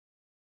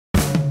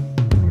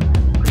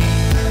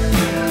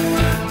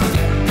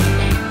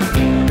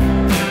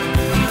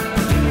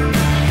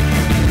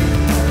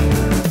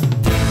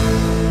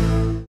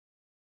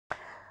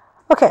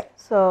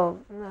So,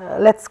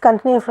 let us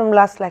continue from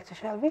last lecture,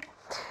 shall we?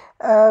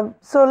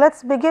 So, let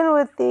us begin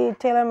with the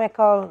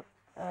Taylor-Macol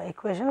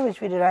equation, which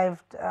we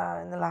derived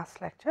in the last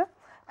lecture,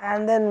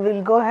 and then we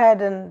will go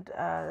ahead and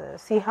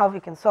see how we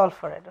can solve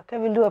for it. Okay,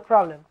 we will do a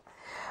problem.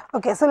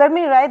 Okay, so let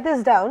me write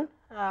this down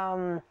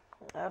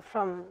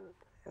from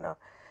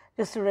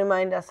just to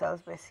remind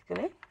ourselves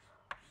basically.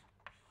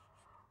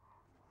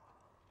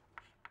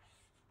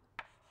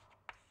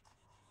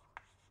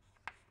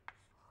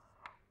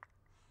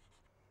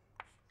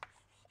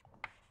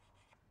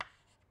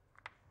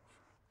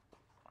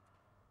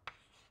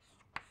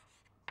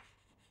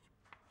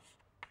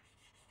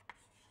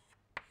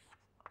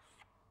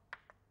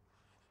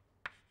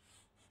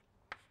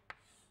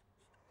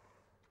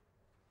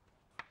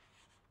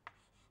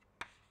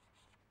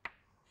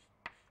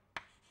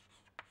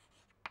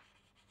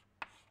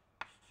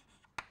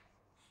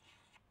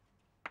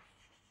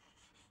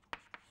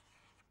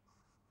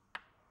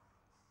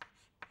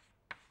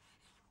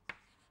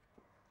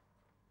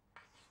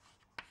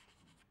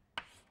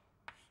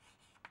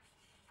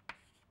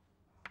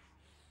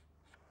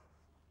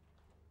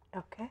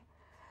 Okay.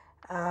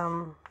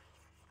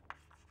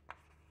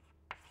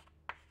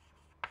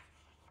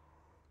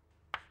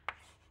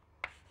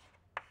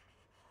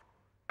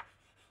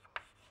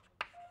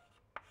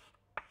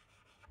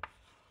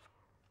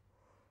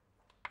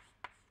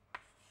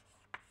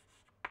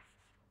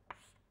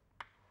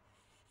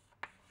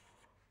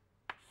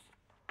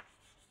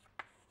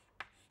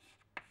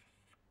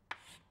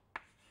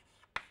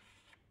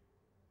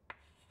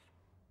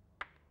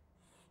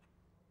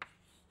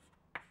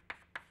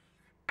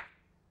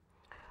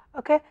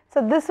 Okay,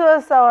 so this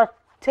was our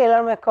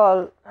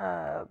Taylor-Macol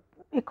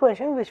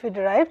equation which we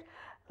derived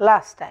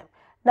last time.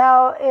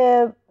 Now,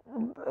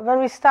 when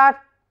we start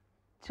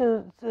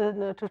to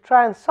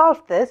try and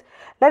solve this,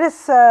 let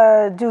us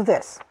do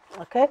this.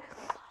 Okay,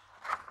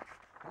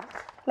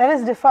 let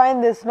us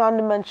define this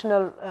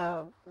non-dimensional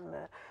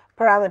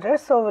parameter.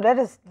 So, let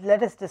us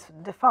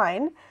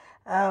define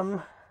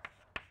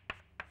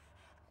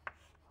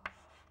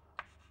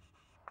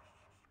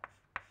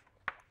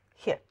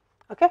here.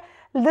 Okay.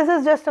 This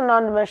is just a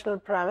non-dimensional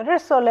parameter.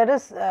 So, let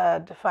us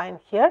define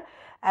here,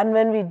 and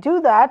when we do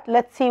that,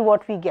 let us see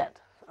what we get.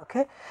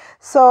 Okay.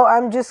 So, I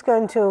am just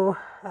going to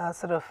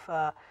sort of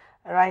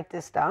write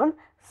this down.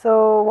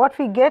 So, what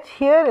we get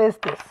here is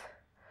this.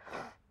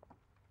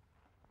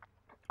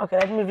 Okay,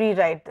 let me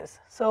rewrite this.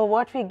 So,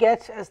 what we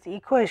get as the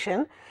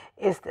equation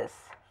is this.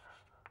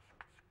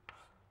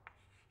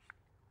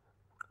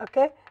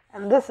 Okay,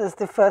 and this is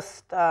the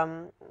first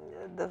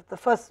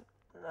first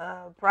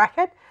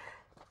bracket.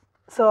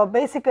 So,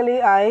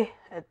 basically I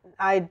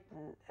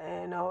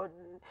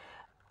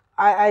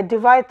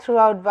divide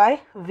throughout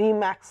by V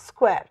max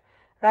square,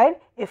 right.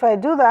 If I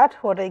do that,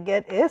 what I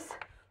get is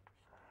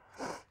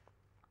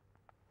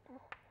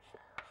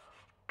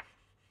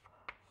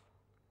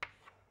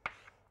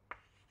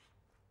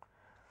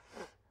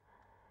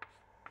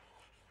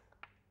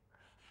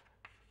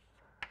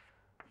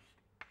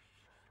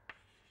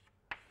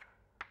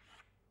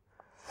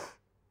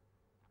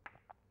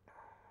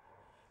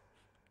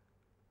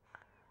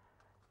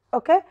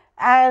okay,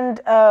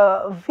 and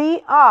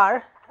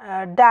VR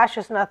dash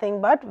is nothing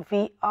but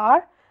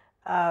VR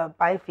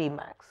by V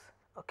max.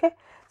 Okay.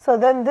 So,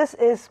 then this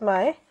is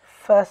my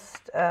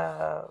first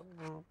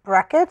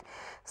bracket.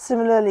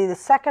 Similarly, the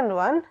second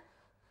one,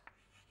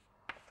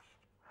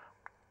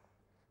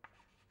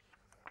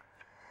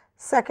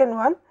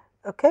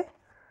 okay.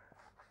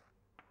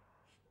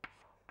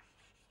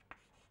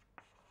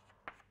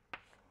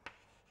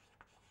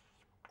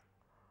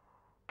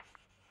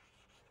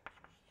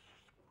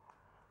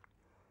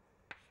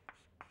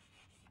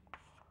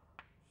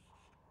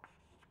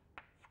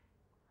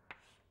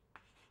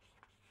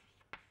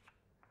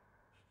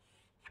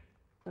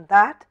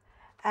 That,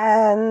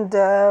 and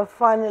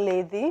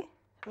finally the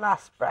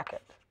last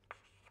bracket.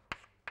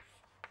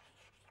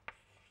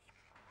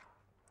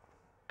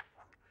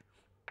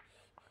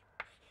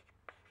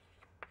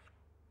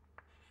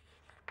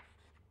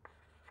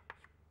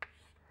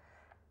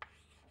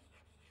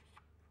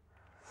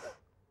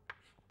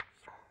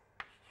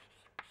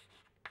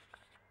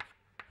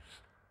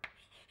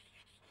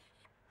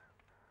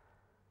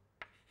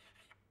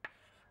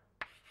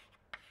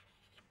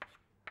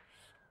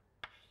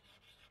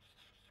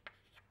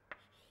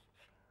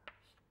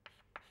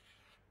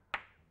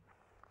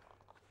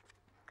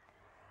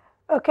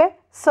 Okay,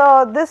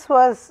 so this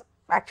was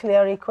actually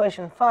our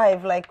equation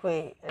 5 like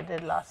we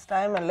did last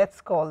time, and let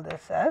us call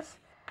this as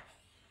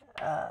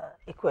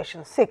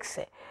equation 6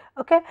 say.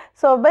 Okay,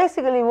 so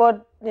basically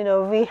what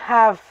we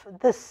have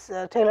this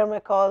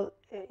Taylor-Macol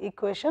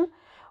equation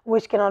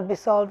which cannot be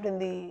solved in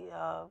the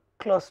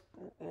closed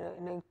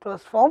in a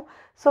closed form.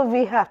 So,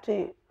 we have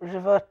to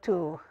revert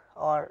to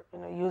or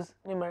use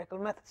numerical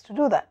methods to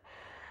do that.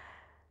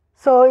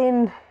 So,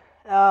 in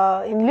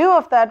lieu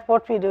of that,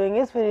 what we are doing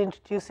is we are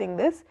introducing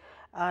this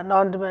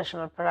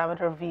non-dimensional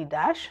parameter V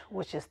dash,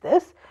 which is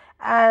this,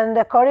 and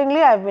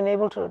accordingly I have been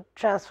able to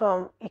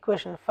transform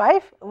equation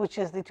 5, which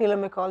is the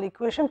Taylor-Macol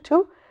equation,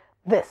 to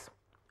this.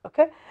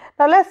 Okay.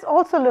 Now, let us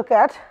also look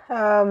at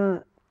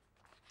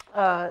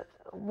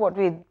what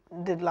we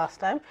did last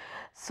time.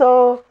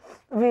 So,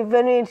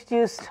 when we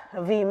introduced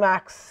V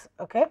max,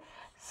 okay.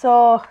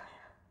 So,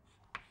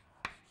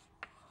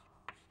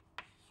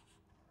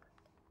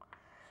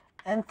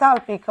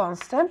 enthalpy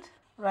constant,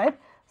 right.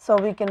 So,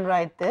 we can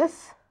write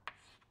this,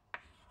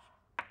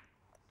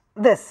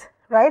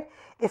 right.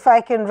 If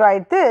I can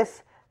write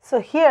this, so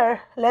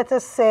here let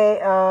us say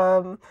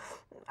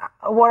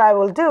what I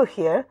will do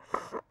here.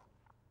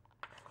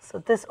 So,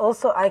 this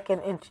also I can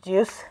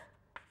introduce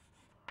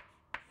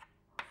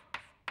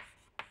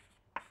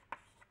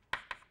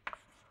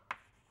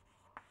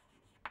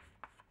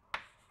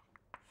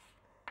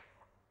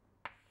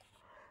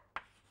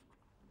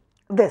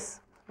this,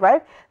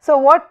 right. So,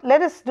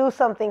 let us do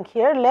something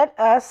here. Let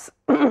us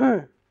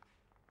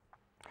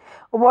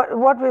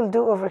what we'll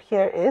do over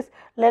here is,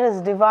 let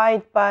us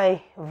divide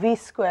by v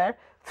square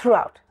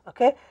throughout.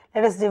 Okay,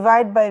 let us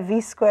divide by v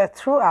square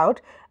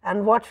throughout,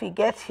 and what we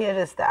get here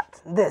is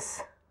that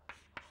this.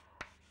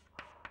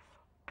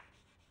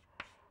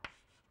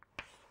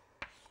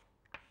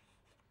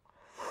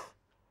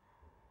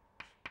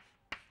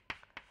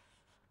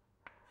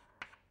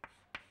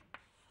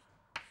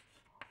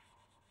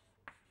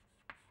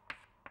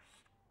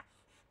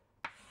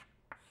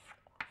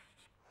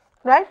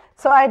 Right.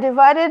 So, I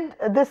divided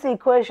this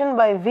equation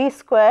by v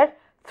square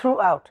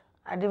throughout.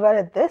 I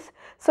divided this.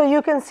 So,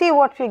 you can see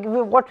what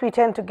we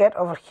tend to get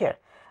over here.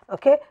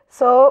 Okay.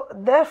 So,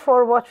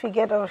 therefore, what we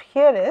get over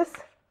here is,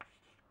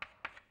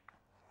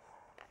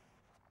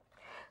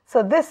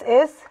 so this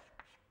is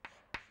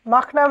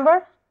Mach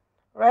number,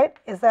 right.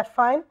 Is that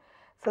fine?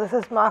 So, this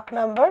is Mach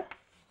number.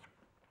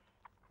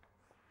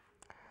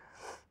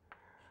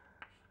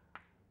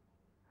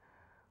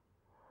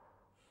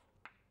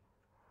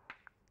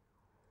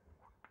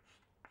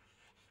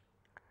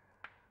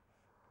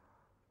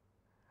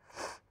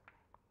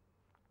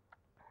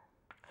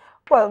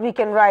 Well, we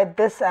can write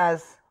this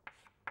as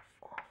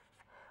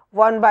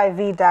 1 by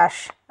v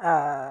dash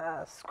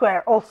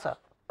square also,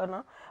 you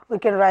know. We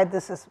can write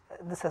this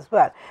as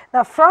well.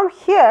 Now, from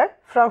here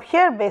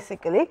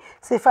basically,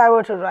 so if I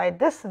were to write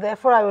this,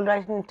 therefore, I will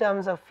write it in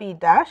terms of v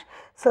dash.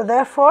 So,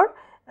 therefore,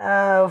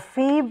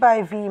 v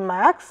by v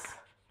max,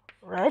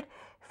 right,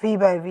 v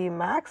by v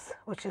max,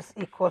 which is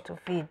equal to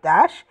v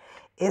dash,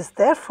 is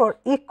therefore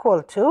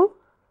equal to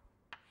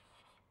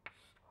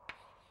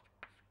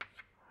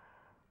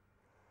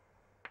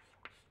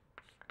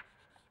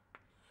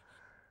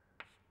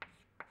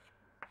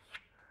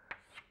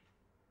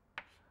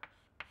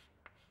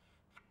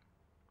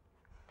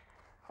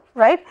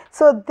right.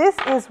 So, this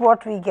is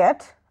what we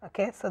get.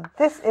 Okay. So,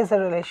 this is a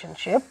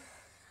relationship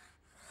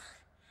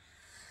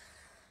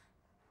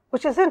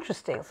which is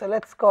interesting. So,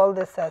 let us call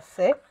this as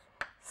say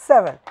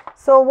 7.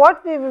 So,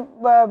 what we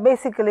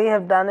basically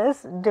have done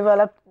is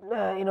developed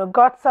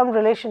got some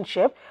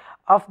relationship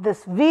of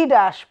this v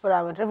dash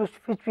parameter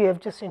which we have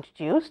just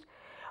introduced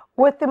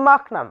with the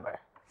Mach number.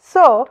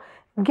 So,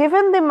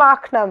 given the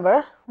Mach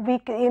number, we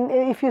can,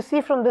 if you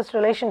see from this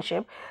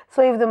relationship,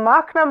 so if the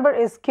Mach number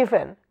is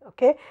given,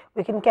 okay,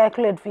 we can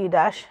calculate v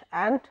dash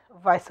and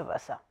vice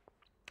versa.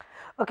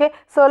 Okay.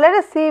 So, let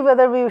us see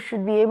whether we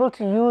should be able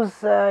to use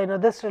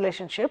this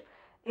relationship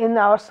in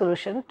our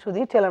solution to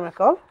the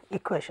Taylor-Markov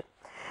equation.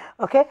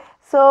 Okay.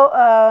 So,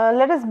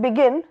 let us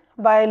begin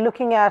by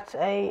looking at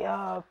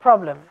a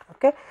problem.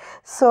 Okay.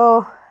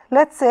 So,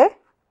 let us say,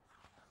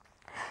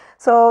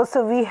 so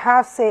we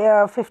have say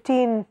a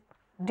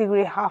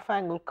 15-degree half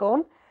angle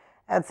cone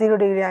at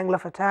 0-degree angle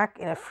of attack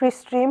in a free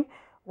stream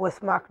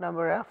with Mach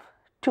number of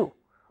 2.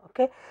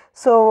 Okay.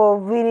 So,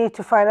 we need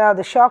to find out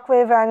the shock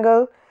wave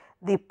angle,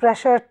 the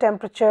pressure,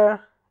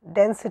 temperature,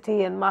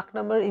 density and Mach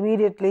number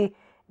immediately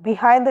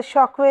behind the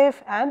shock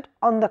wave and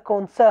on the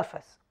cone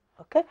surface.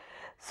 Okay.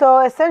 So,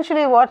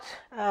 essentially what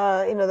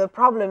the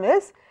problem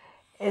is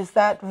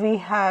that we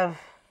have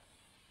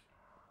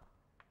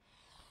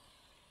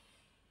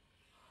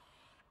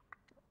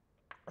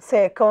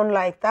say a cone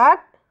like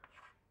that.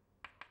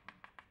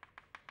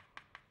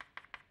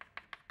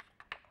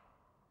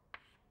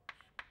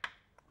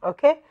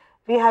 Okay.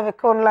 We have a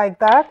cone like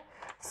that.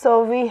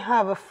 So, we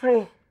have a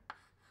free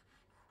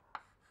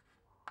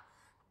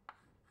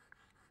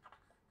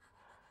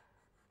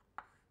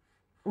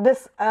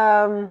this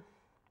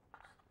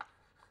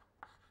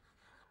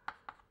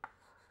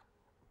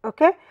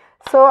okay.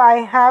 So, I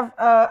have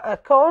a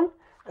cone,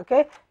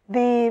 okay,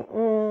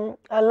 the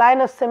a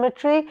line of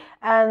symmetry,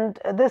 and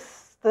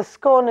this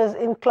cone is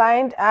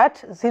inclined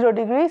at 0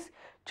 degrees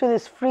to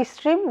this free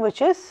stream,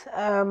 which is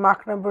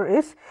Mach number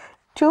is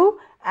 2,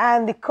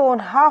 and the cone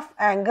half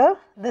angle,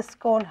 this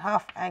cone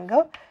half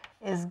angle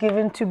is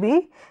given to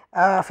be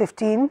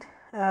 15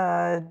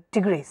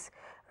 degrees.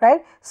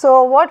 Right.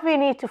 So, what we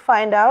need to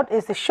find out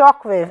is the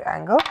shock wave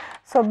angle.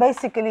 So,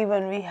 basically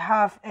when we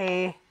have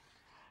a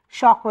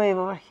shock wave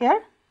over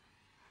here,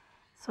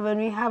 so when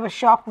we have a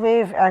shock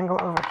wave angle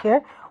over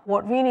here,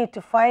 what we need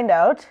to find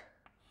out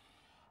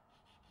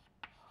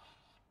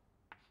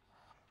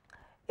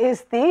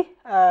is the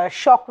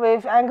shock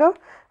wave angle.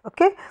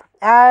 okay,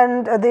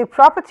 and the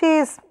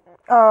properties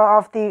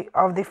of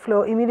the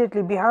flow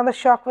immediately behind the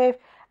shock wave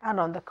and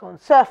on the cone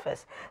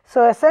surface.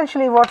 So,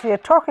 essentially what we are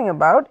talking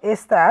about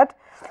is that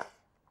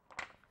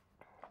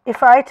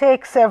if I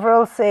take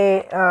several,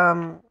 say,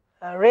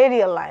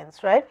 radial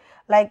lines, right,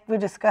 like we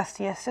discussed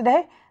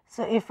yesterday.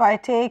 So, if I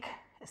take,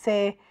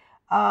 say,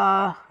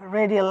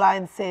 radial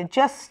line, say,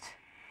 just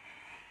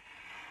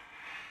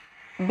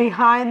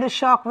behind the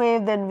shock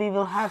wave, then we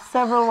will have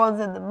several ones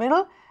in the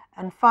middle,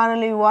 and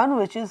finally one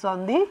which is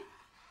on the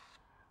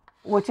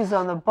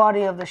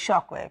body of the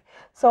shock wave.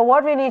 So,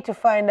 what we need to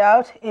find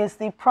out is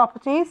the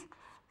properties.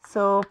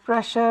 So,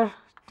 pressure,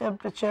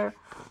 temperature,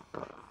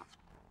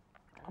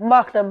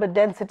 Mach number,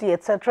 density,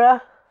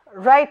 etc.,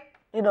 right,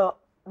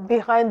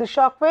 behind the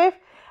shock wave,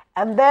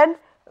 and then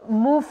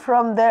move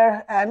from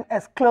there, and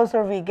as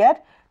closer we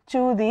get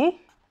to the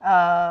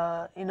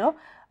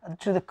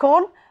to the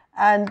cone,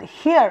 and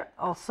here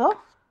also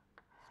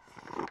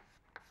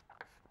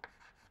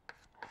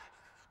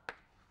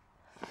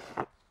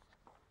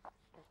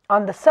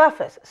on the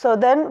surface. So,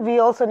 then we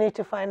also need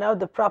to find out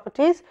the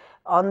properties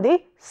on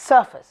the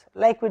surface,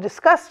 like we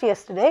discussed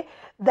yesterday,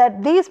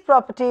 that these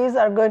properties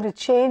are going to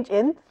change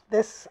in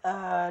this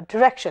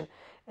direction,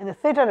 in the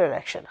theta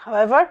direction.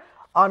 However,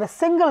 on a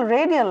single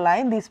radial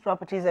line, these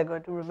properties are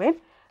going to remain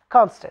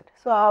constant.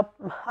 So,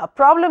 our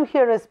problem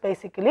here is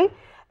basically,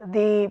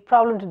 the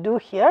problem to do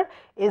here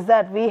is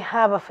that we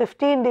have a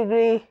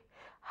 15-degree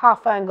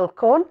half angle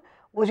cone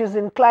which is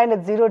inclined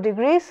at 0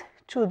 degrees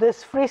to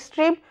this free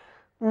stream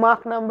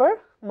Mach number,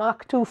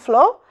 Mach 2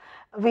 flow.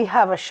 We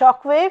have a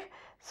shock wave.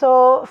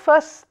 So,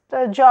 first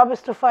job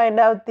is to find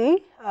out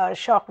the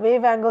shock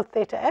wave angle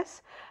theta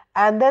s,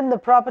 and then the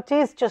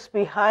properties just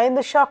behind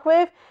the shock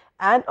wave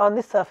and on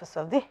the surface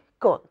of the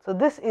cone. So,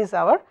 this is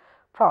our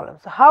problem.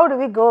 So, how do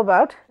we go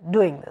about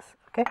doing this?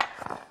 Okay.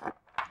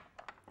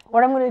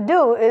 What I am going to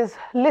do is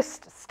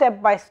list step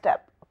by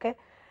step, okay,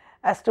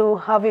 as to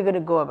how we are going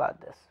to go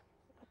about this.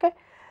 Okay.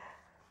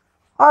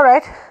 All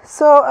right.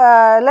 So,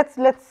 let's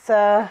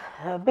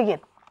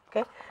begin.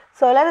 Okay.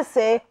 So, let us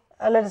say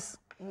let us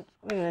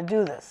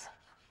do this.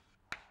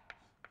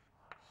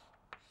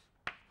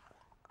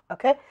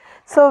 Okay.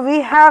 So,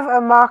 we have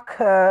a Mach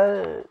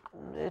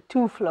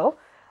 2 flow,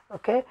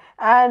 okay,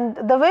 and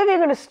the way we are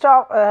going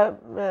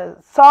to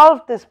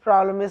solve this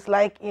problem is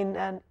like in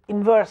an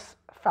inverse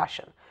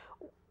fashion.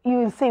 You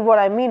will see what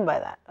I mean by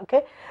that.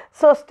 Okay.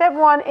 So, step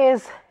 1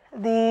 is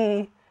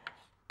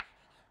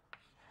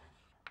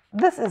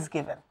this is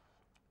given.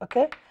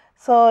 Okay.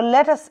 So,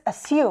 let us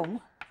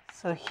assume,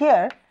 so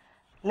here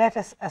let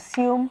us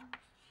assume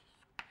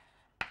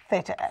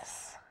theta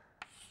s.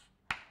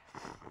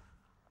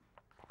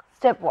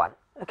 Step 1.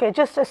 Okay,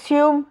 just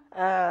assume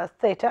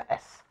theta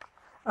s.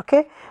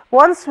 Okay.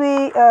 Once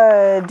we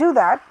do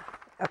that,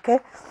 okay,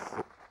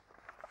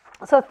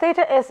 so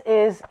theta s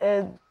is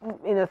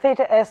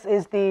theta s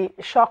is the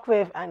shock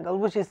wave angle,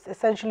 which is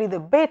essentially the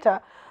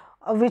beta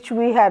of which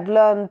we had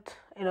learned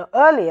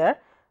earlier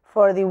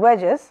for the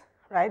wedges,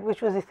 right,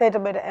 which was the theta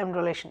beta m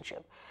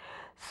relationship.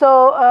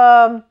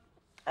 So,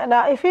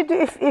 now if we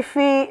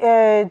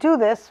do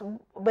this,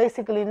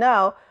 basically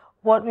now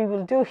what we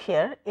will do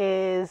here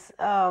is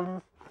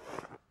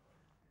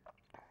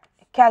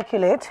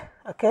calculate,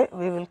 okay,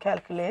 we will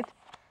calculate,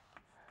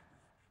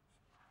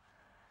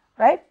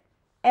 right,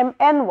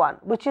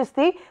 mn1, which is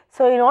the,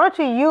 so in order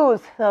to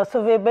use,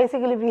 so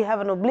we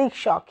have an oblique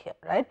shock here,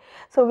 right.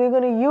 So, we are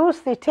going to use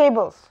the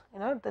tables,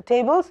 the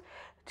tables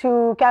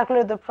to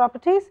calculate the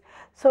properties.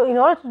 So, in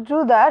order to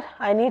do that,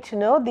 I need to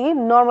know the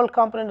normal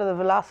component of the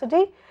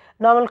velocity,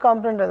 normal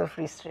component of the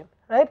free stream,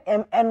 right,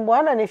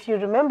 mn1, and if you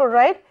remember,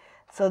 right,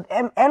 so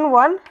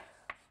mn1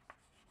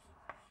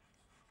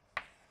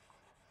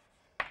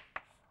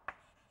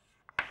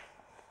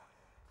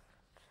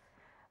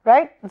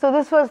 right. So,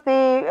 this was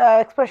the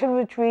expression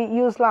which we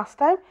used last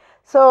time.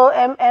 So,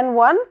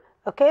 mn1,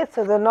 okay,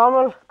 so the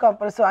normal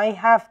component, so I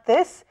have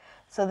this,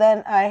 so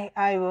then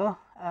I will,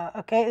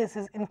 okay, this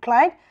is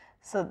inclined,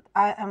 so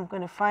I am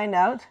going to find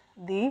out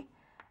the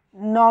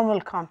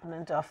normal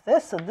component of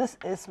this. So, this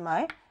is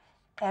my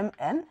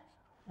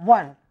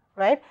mn1,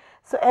 right.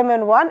 So,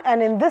 mn1,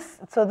 and in this,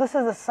 so this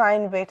is a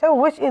sine beta,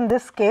 which in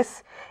this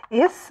case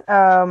is,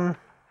 so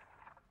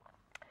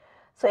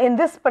in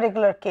this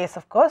particular case,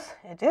 of course,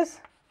 it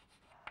is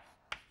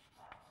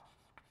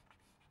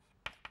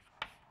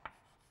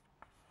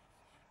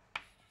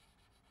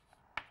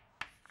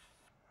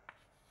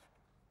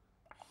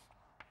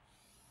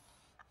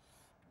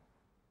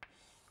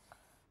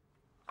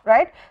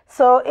right.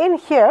 So, in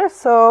here,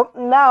 so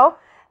now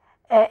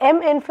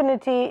m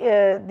infinity,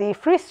 the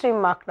free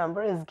stream Mach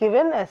number is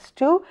given as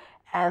 2,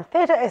 and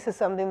theta s is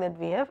something that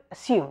we have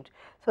assumed.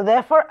 So,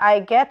 therefore, I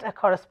get a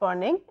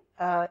corresponding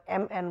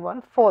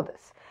mn1 for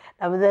this.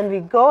 Now, then we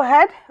go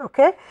ahead,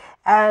 okay,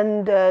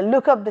 and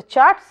look up the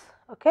charts,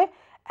 okay,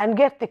 and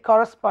get the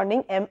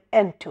corresponding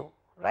mn2,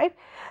 right.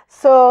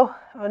 So,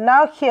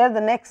 now here the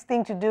next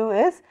thing to do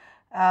is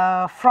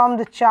from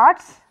the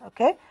charts,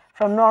 okay,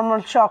 from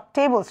normal shock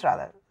tables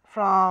rather,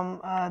 from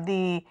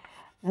the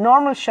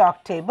normal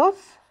shock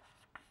tables,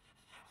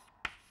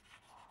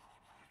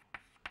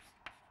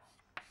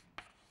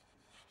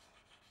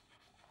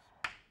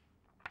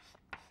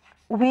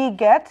 we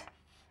get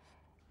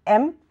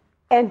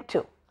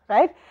mn2,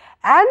 right,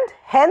 and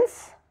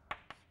hence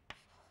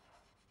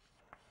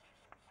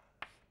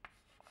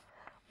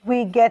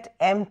we get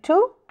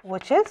m2,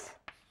 which is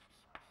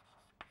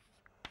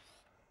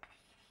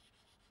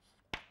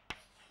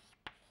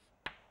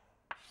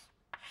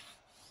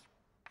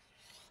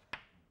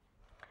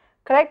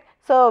correct.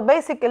 So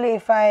basically,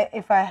 if I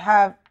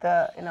have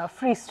the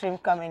free stream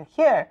come in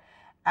here,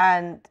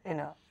 and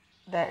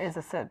there is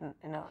a certain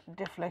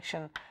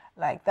deflection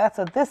like that.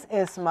 So this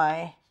is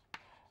my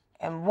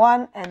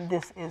m1 and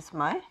this is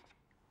my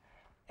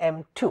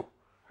m2,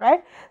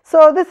 right.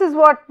 So this is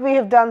what we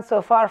have done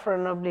so far for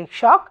an oblique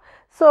shock.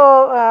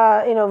 So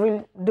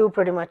we'll do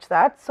pretty much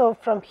that. So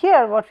from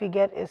here what we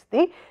get is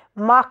the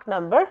Mach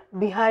number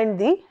behind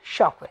the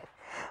shock wave.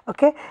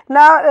 Okay.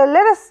 Now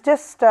let us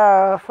just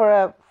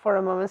for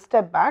a moment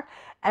step back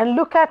and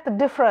look at the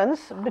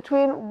difference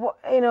between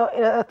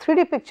a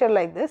 3D picture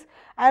like this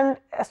and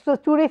the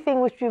 2D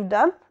thing which we've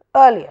done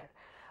earlier.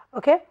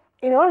 Okay.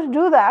 In order to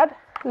do that,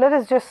 let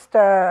us just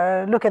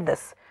look at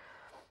this.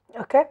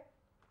 Okay.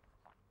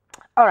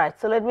 All right.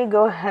 So let me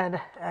go ahead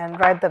and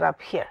write that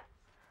up here.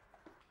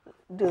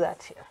 Do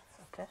that here.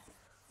 Okay.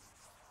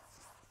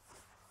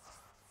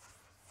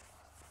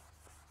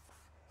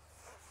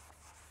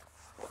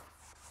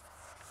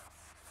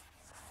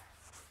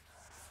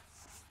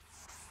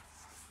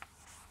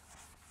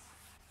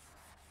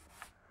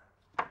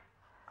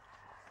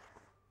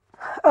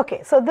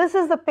 Okay, so this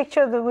is the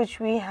picture which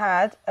we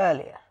had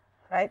earlier,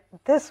 right?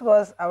 This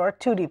was our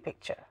 2D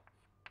picture.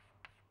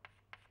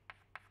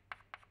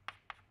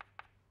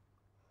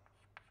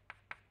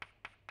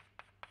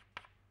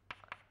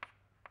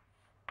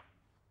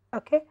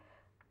 Okay.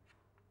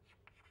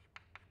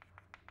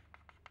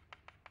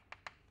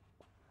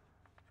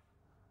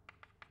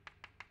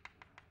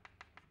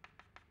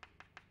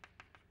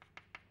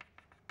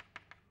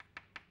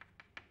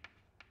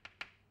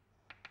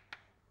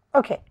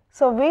 Okay,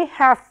 so we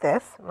have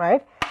this,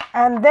 right,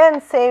 and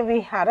then say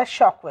we had a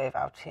shock wave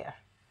out here,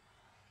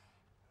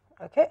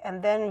 okay,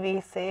 and then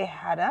we say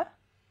had a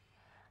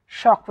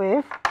shock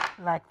wave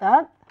like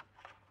that.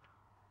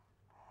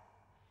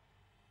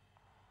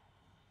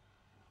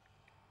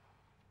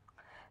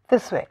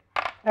 This way,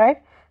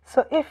 right.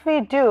 So if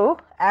we do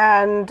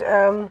and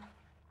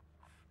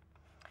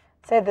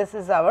say this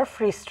is our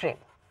free stream,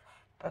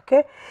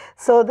 okay,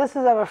 so this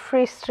is our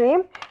free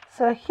stream.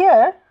 So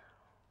here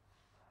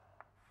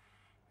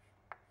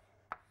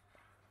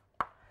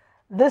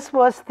this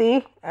was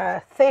the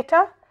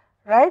theta,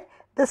 right,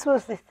 this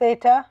was the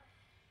theta,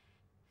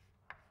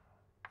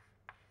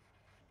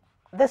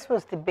 this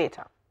was the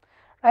beta,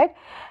 right.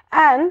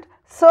 And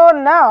so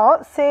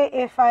now say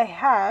if I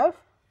have,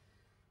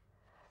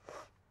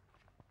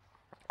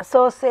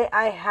 so say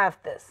I have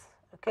this,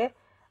 okay,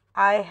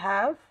 I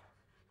have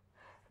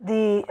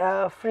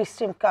the free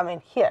stream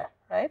coming here,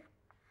 right,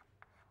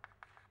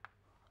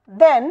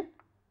 then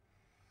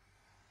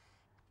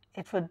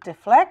it would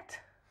deflect,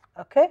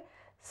 okay.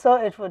 So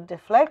it would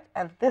deflect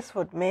and this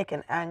would make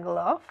an angle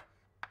of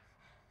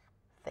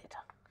theta,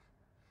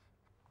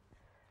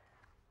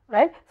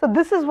 right. So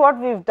this is what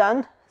we've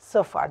done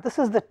so far. This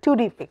is the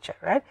 2D picture,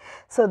 right.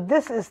 So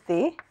this is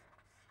the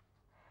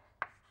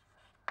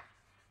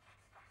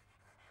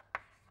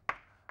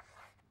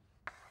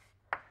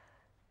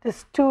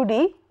this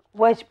 2D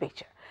wedge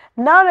picture.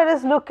 Now let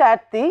us look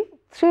at the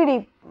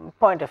 3D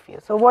point of view.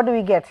 So what do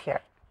we get here?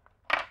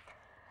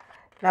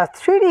 Now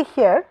 3D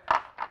here,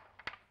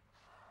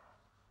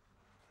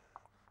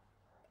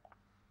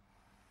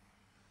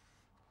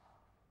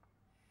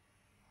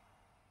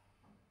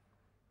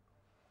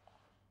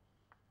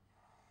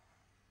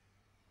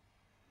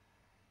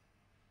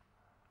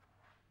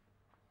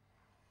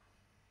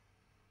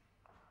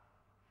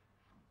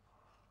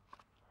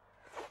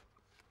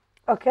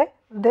 okay,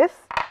 this,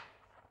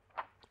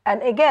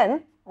 and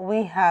again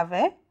we have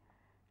a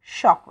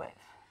shock wave.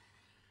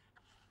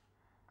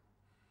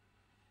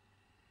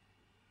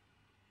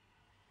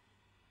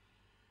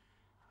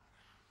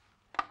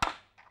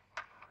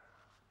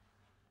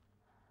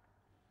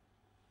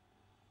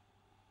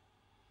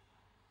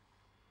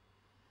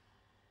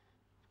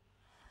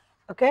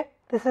 Okay,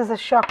 this is a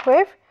shock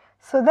wave.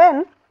 So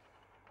then,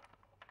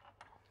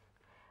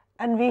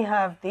 and we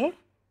have the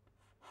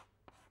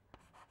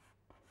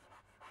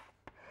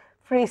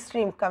free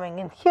stream coming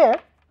in here,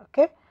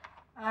 okay,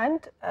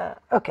 and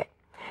okay.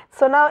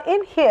 So now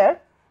in here,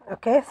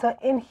 okay, so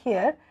in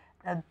here,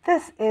 now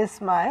this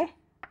is my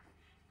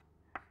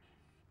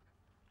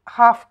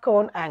half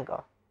cone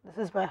angle.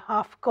 This is my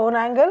half cone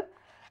angle,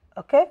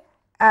 okay,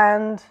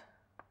 and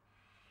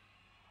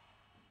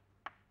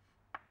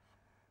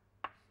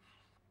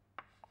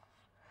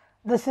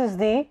this is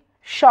the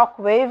shock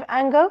wave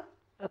angle,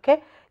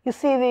 okay. You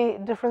see the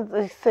difference,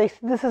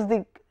 this is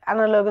the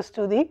analogous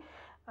to the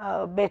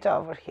beta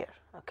over here,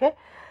 okay,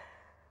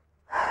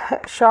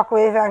 shock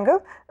wave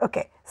angle,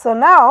 okay. So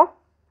now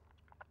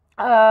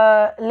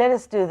let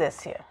us do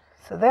this here.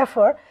 So,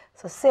 therefore,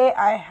 so say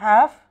I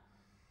have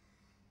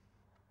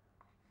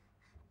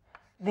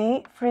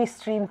the free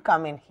stream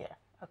come in here.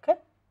 Okay.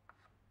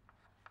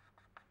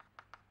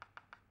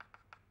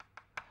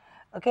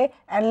 Okay,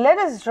 and let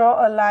us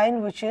draw a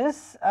line which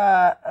is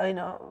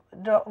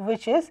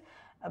which is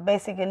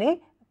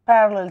basically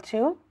parallel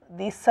to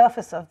the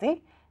surface of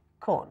the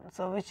cone.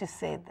 So, which is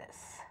say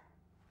this,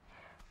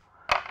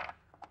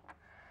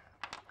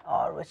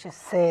 or which is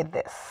say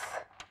this.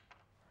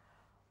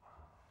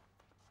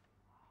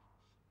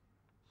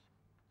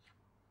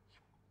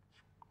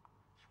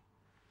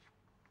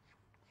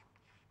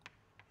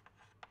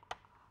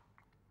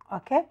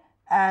 Okay,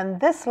 and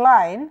this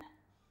line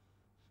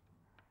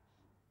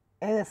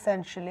is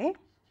essentially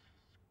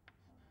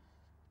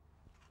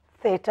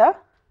theta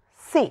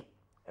c.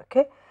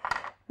 Okay.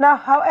 Now,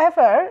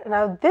 however,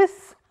 now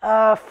this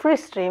free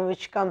stream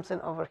which comes in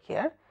over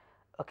here,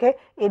 okay,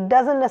 it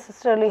does not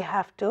necessarily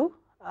have to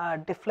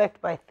deflect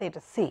by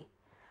theta c.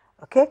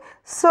 Okay.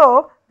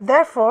 So,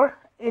 therefore,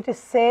 it is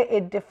say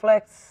it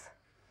deflects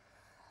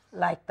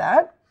like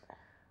that,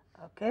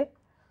 okay,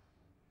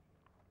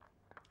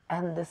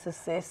 and this is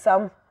say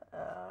some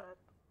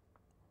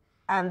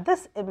and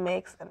this it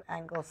makes an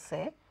angle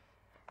say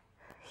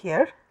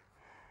here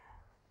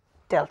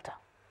delta.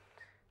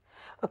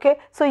 Okay.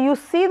 So, you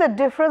see the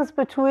difference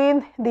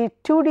between the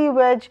 2D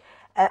wedge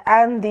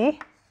and the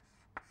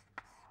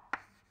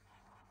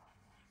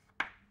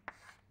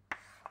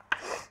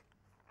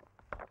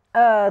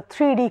uh,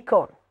 3D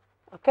cone.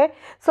 Okay.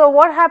 So,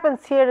 what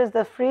happens here is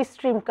the free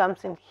stream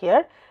comes in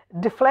here,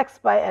 deflects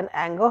by an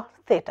angle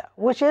theta,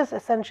 which is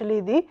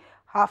essentially the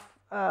half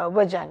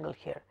wedge angle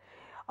here.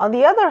 On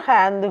the other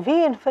hand, the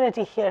V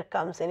infinity here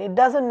comes in, it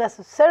does not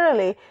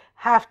necessarily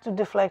have to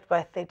deflect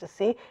by theta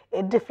c,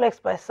 it deflects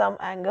by some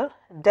angle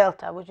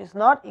delta, which is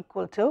not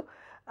equal to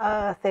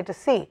theta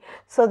c.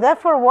 So,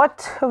 therefore,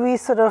 what we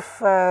sort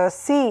of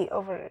see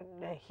over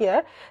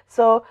here,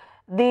 so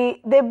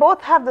they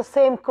both have the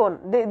same cone,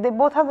 they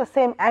both have the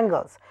same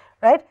angles,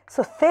 right.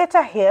 So,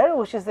 theta here,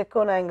 which is the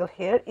cone angle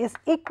here, is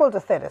equal to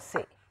theta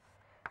c.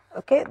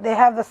 Okay, they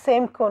have the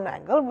same cone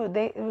angle,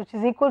 which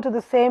is equal to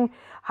the same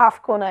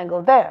half cone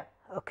angle there.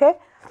 Okay,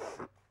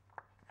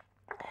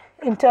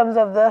 in terms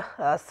of the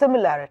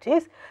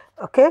similarities.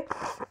 Okay.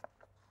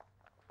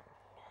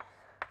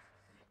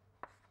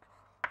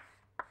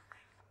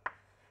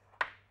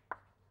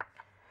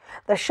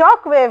 The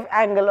shock wave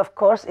angle, of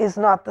course, is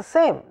not the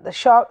same.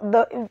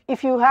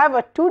 If you have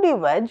a 2D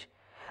wedge,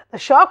 the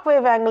shock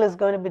wave angle is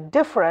going to be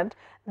different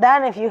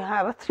than if you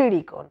have a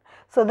 3D cone.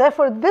 So,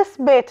 therefore, this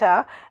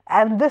beta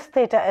and this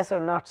theta s are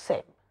not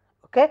same.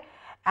 Okay.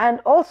 And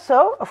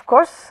also, of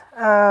course,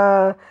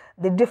 the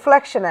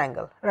deflection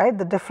angle, right,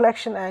 the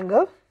deflection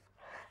angle.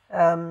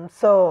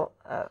 Or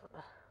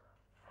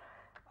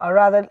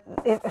rather,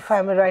 if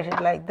I may write it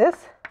like this,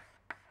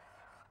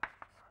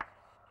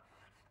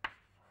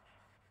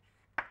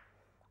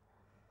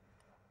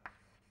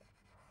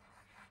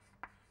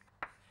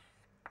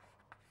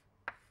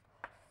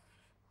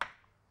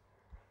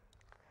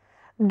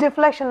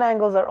 deflection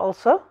angles are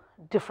also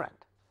different.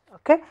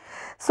 Okay.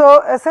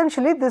 So,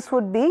 essentially this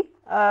would be,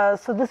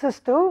 so this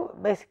is to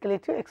basically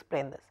to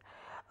explain this.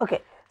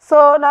 Okay.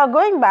 So, now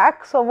going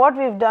back, so what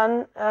we have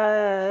done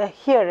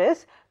here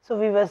is, so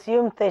we have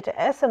assumed theta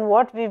s, and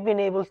what we have been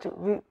able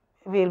to,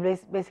 we will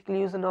basically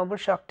use the normal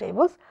shock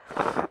tables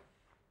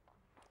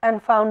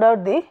and found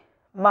out the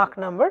Mach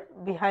number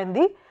behind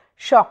the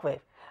shock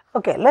wave.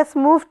 Okay. Let us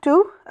move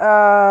to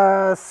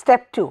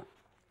step 2.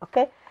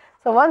 Okay.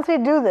 So, once we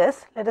do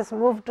this, let us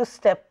move to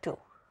step 2.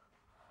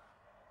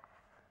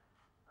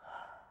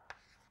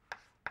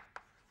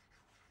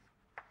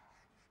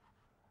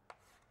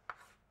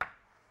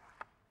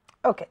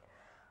 Okay.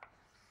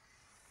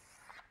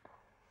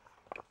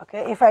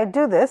 Okay, if I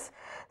do this,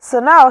 so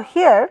now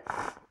here,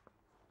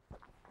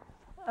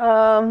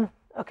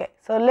 okay,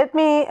 so let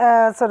me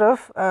sort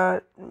of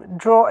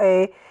draw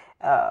a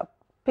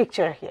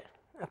picture here.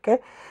 Okay,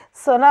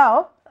 so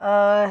now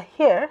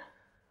here.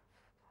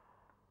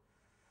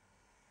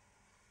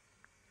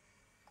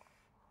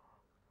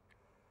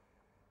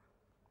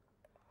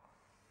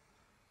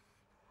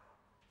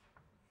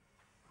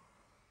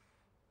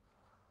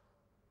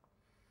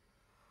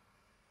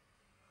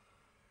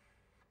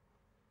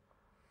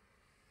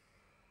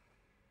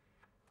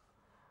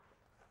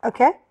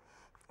 Okay.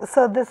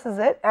 So, this is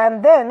it,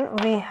 and then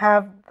we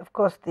have of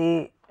course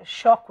the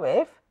shock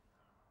wave,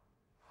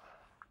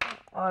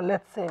 or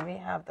let us say we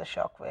have the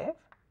shock wave.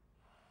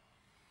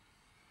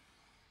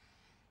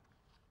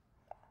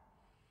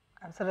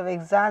 I am sort of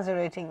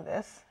exaggerating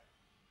this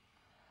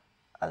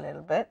a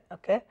little bit.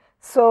 Okay.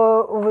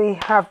 So, we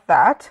have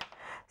that.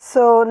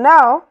 So,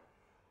 now,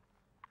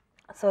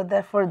 so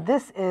therefore,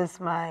 this is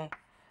my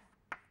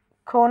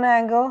cone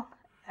angle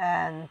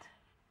and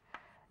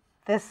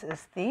this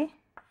is the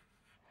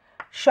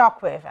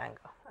shock wave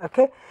angle.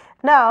 Okay.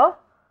 Now,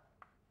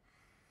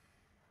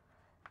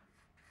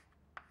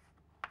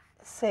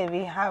 say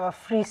we have a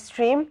free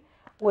stream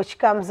which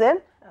comes in.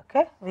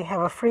 Okay. We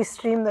have a free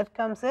stream that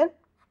comes in.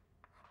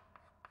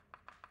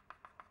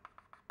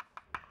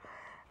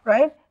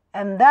 right,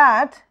 and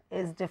that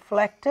is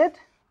deflected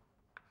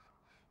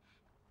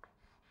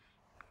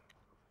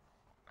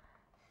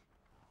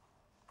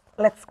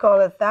let us call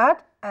it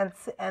that,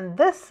 and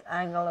this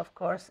angle of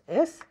course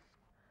is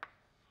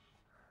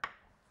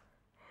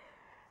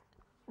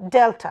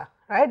delta,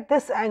 right.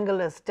 This angle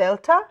is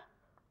delta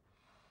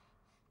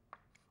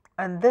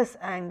and this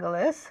angle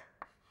is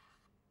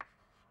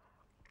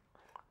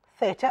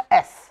theta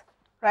s,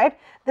 right.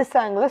 This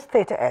angle is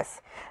theta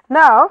s.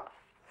 Now,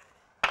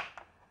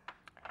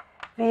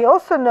 we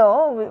also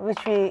know,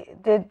 which we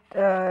did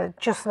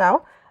just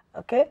now,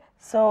 okay.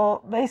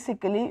 So,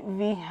 basically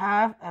we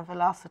have a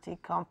velocity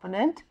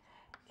component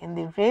in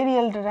the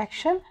radial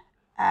direction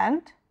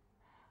and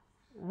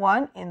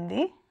one in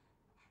the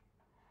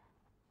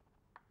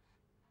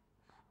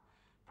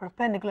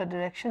perpendicular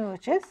direction,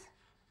 which is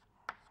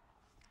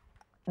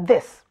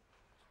this,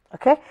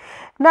 okay.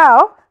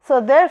 Now, so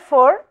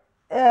therefore,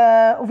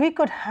 we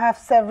could have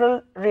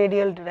several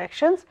radial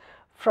directions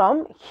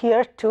from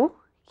here to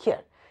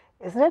here,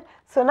 isn't it?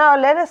 So, now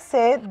let us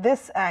say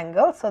this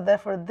angle. So,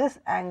 therefore, this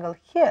angle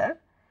here,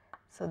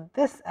 so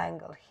this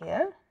angle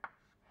here,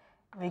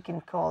 we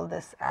can call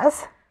this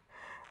as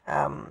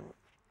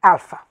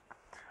alpha,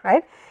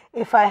 right,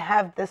 if I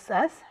have this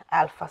as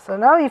alpha. So,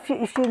 now if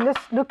you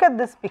look at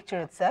this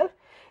picture itself,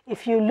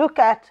 if you look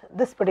at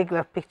this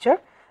particular picture,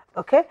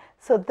 okay,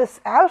 so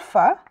this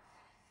alpha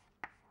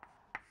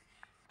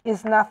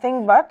is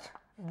nothing but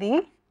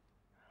the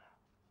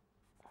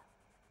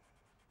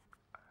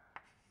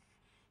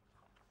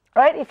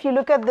right. If you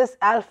look at this,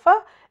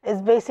 alpha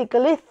is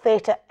basically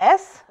theta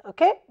s,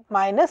 okay,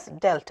 minus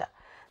delta.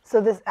 So,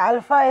 this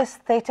alpha is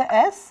theta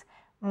s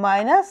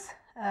minus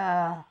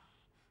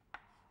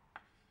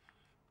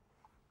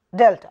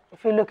delta.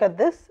 If you look at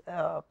this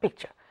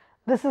picture,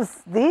 this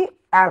is the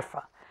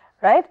alpha,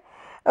 right.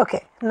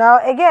 Okay. Now,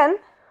 again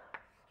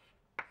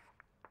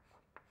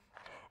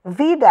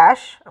V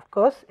dash of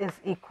course is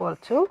equal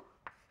to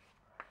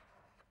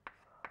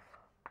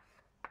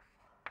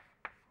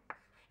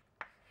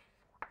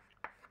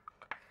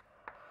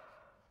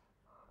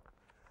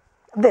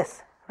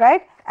this,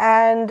 right,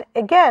 and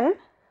again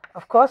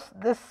of course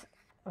this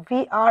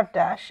V r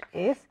dash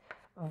is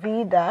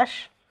V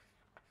dash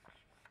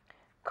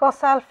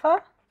cos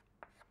alpha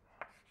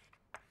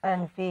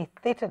and V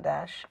theta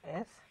dash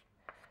is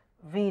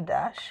V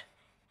dash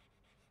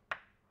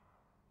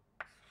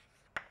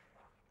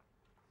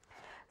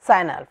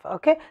sin alpha,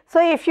 okay.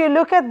 So, if you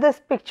look at this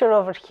picture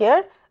over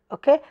here,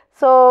 okay,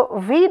 so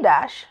V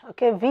dash,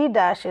 okay, V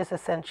dash is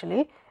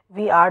essentially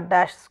V r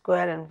dash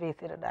square and V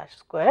theta dash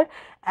square,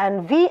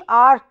 and V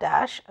r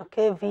dash,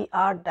 okay, V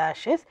r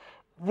dash is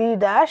V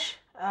dash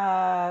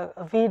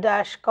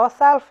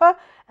cos alpha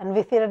and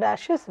V theta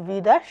dash is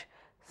V dash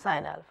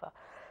sin alpha.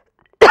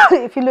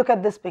 If you look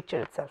at this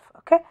picture itself,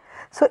 okay.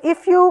 So,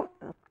 if you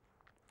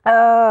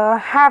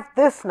have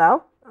this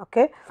now,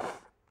 okay,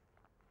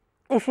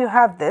 if you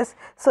have this,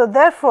 so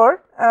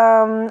therefore,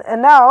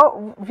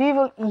 now we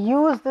will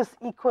use this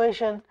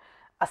equation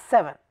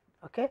 7,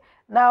 okay.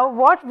 Now,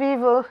 what we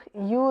will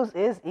use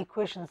is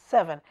equation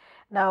 7.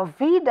 Now,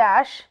 V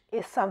dash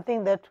is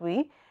something that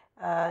we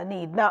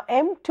need. Now,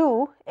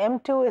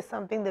 M2 is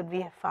something that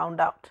we have found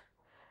out,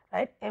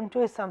 right.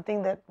 M2 is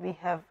something that we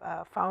have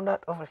found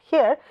out over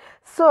here.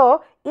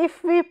 So,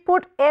 if we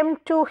put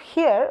M2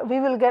 here, we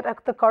will get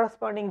the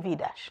corresponding V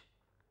dash,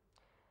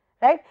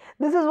 right.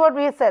 This is what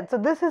we said. So,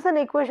 this is an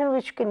equation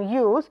which you can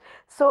use.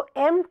 So,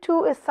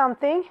 M2 is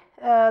something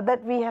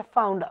that we have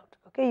found out,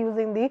 okay,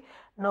 using the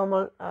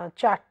normal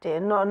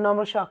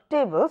normal shock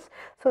tables.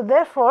 So,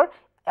 therefore,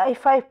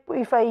 if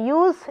I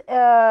use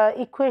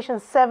equation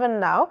 7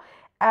 now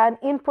and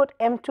input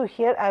M2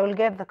 here, I will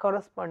get the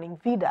corresponding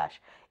V dash.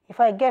 If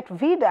I get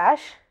V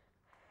dash,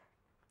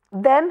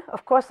 then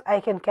of course, I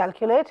can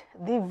calculate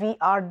the V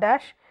r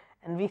dash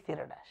and V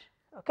theta dash,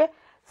 okay.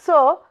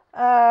 So,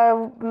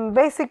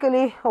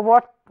 basically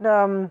what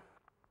what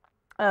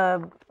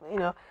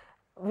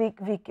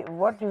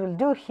we will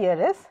do here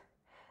is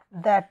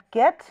that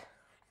get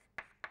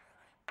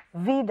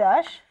V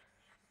dash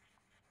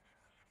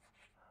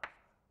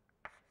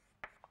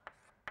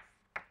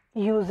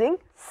using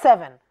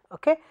 7,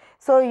 okay.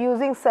 So,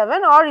 using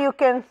 7, or you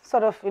can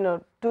sort of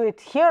do it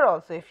here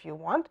also if you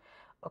want,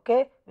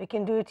 okay. We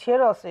can do it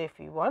here also if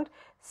you want.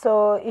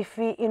 So, if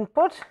we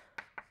input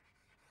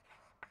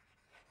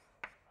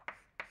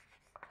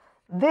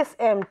this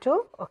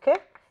M2, okay,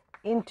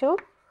 into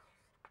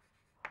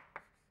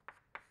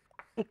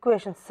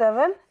equation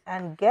 7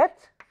 and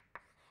get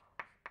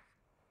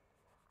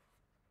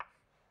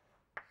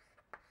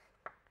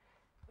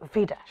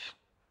V dash,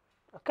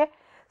 okay.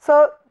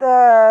 So,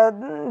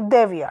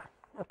 there we are,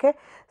 okay.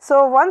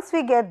 So, once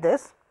we get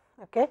this,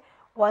 okay,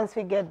 once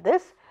we get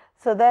this,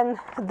 so then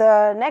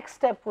the next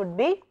step would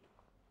be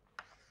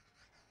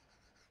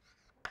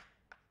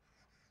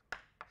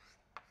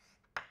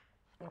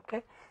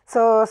okay.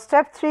 So,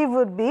 step 3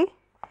 would be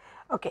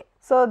okay.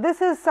 So,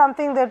 this is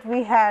something that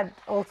we had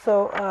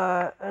also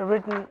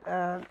written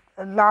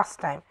last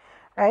time,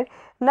 right.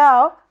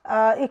 Now,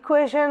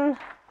 equation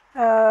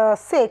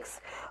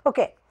 6.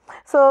 Okay.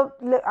 So,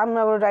 I am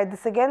now going to write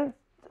this again.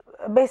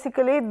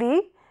 Basically,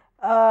 the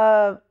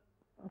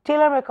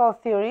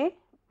Taylor-Markov theory,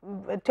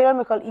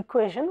 Taylor-Markov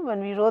equation,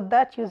 when we wrote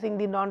that using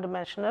the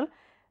non-dimensional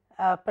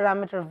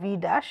parameter v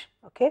dash.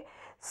 Okay.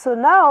 So,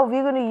 now we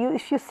are going to use,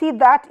 if you see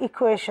that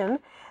equation,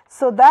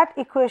 so that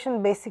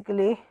equation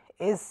basically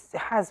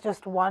has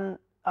just one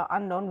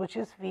unknown, which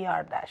is v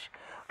r dash.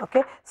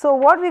 Okay. So,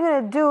 what we are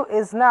going to do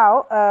is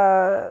now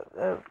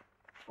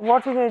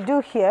what we are going to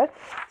do here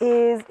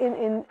is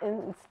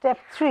in step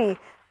 3,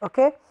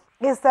 okay,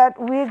 is that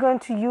we are going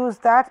to use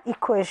that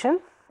equation,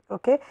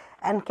 okay,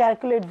 and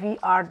calculate v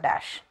r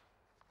dash.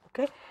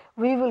 Okay.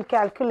 We will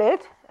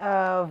calculate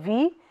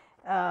v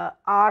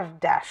r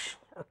dash,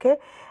 okay,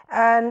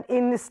 and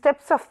in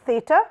steps of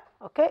theta,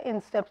 okay,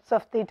 in steps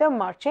of theta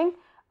marching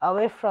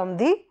away from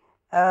the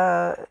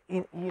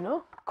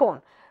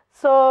cone.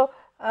 So,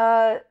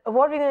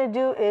 what we are going to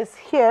do is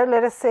here,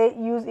 let us say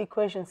use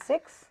equation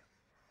 6.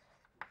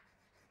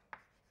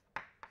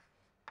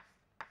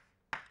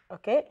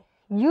 Okay,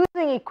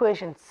 using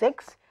equation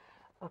 6,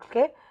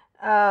 okay,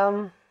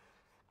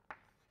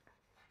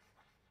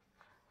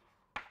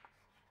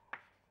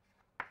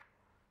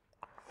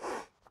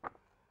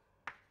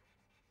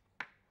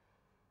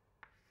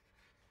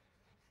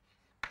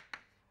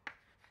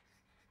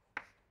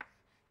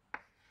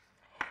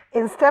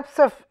 in steps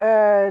of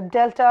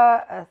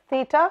delta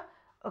theta,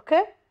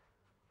 okay,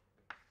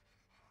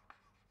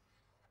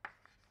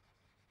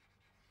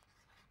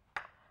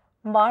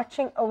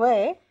 marching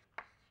away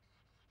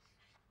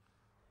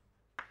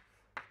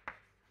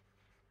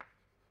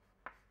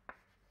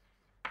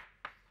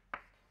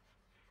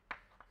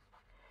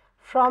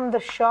from the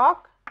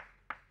shock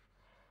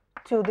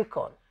to the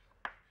cone.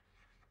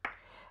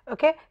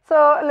 Okay.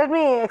 So, let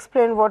me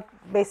explain what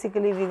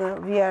basically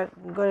we are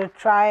going to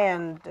try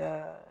and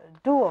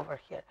do over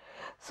here.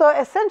 So,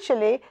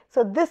 essentially,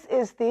 so this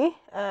is the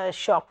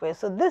shock wave.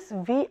 So, this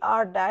v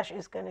r dash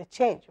is going to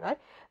change, right,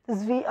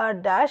 this v r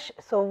dash.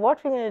 So,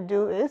 what we are going to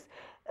do is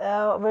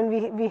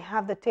when we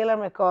have the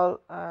Taylor-Markov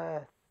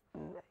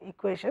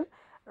equation,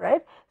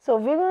 right. So,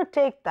 we are going to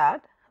take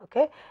that,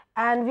 okay,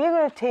 and we are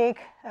going to take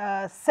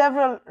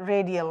several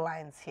radial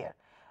lines here.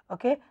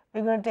 Okay. We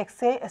are going to take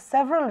say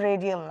several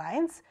radial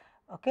lines,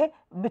 okay,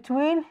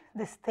 between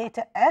this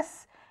theta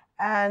s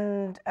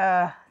and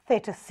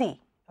theta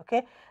c.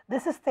 Okay.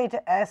 This is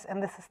theta s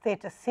and this is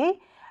theta c,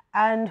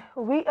 and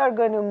we are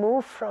going to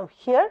move from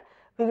here.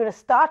 We are going to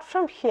start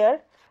from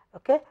here.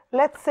 Okay.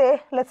 Let's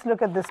say, let's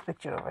look at this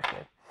picture over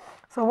here.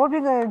 So, what we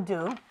are going to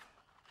do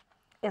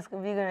is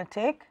we are going to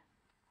take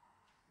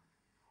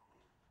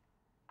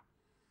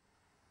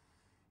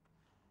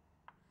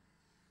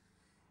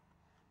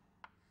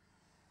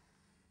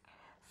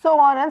so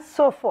on and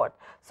so forth.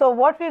 So,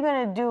 what we are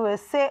going to do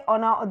is say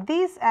on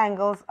these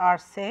angles are,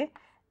 say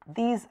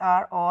these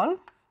are all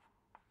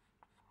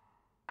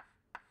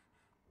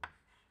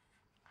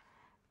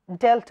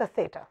delta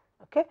theta.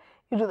 Okay.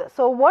 You do that.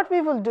 So, what we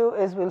will do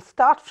is we will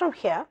start from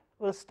here,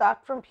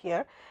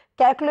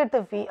 calculate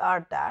the v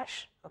r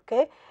dash,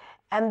 okay,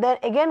 and then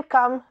again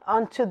come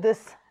onto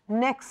this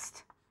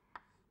next,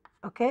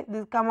 okay,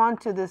 come on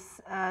to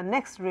this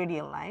next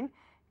radial line,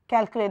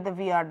 calculate the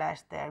v r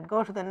dash there,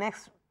 go to the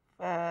next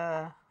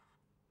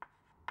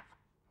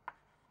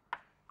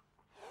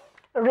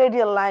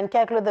radial line,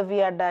 calculate the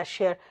v r dash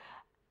here,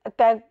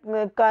 go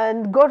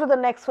to the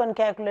next one,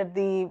 calculate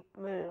the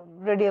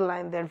radial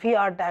line there, v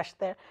r dash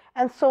there,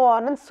 and so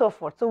on and so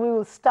forth. So, we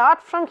will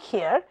start from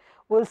here,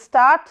 we will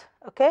start,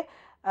 okay,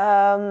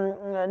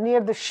 near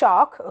the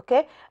shock,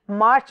 okay,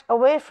 march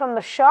away from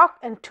the shock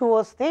and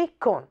towards the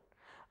cone.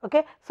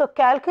 Okay. So,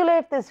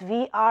 calculate this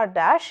v r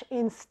dash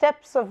in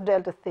steps of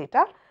delta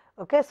theta.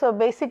 Okay. So,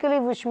 basically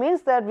which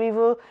means that we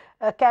will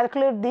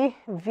calculate the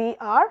v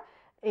r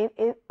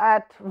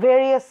at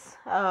various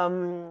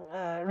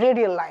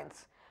radial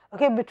lines,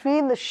 okay,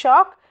 between the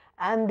shock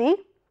and the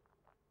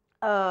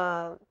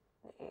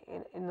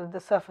the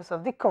surface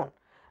of the cone,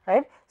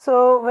 right.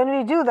 So, when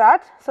we do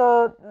that,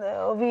 so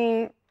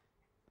we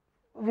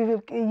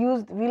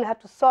will have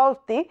to solve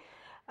the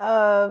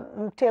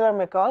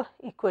Taylor-Markov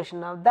equation.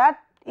 Now, that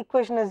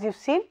equation, as you have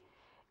seen,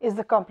 is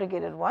the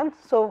complicated one.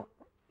 So,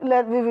 we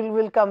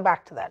will come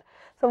back to that.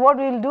 So, what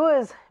we will do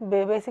is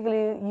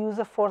basically use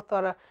a fourth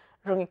order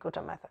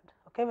Runge-Kutta method,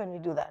 okay, when we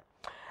do that.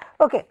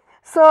 Okay.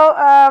 So,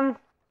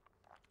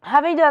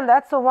 having done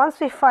that, so once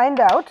we find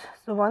out,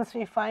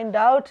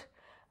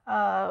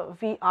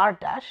 v r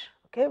dash,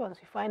 okay, once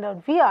we find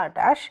out v r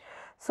dash,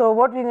 so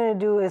what we are going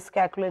to do is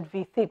calculate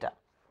v theta,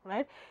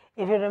 right.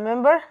 If you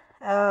remember,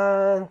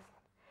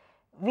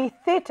 v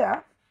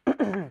theta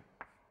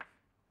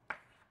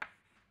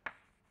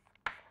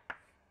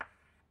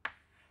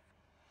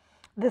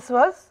this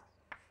was,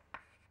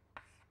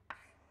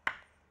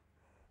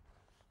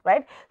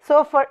 right.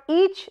 So, for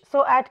each,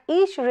 so at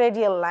each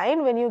radial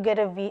line, when you get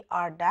a v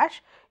r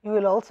dash, you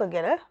will also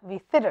get a v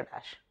theta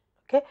dash.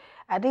 Okay.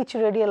 At each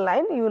radial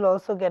line, you will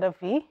also get a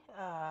v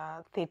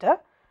theta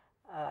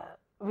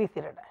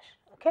dash.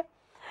 Okay.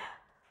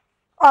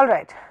 All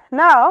right.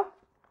 Now,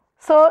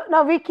 So,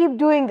 now we keep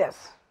doing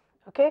this.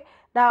 Okay.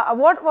 Now,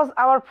 what was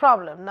our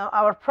problem? Now,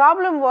 our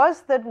problem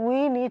was that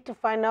we need to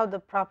find out the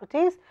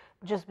properties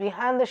just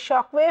behind the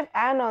shock wave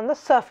and on the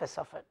surface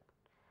of it,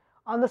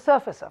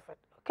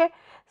 Okay.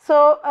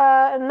 So,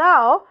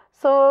 now,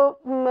 so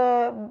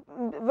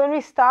when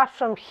we start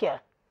from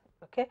here,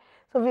 okay,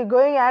 so we are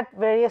going at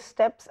various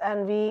steps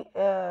and we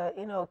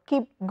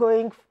keep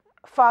going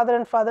farther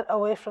and farther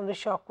away from the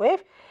shock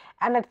wave,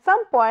 and at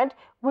some point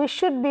we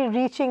should be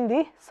reaching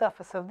the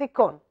surface of the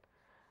cone,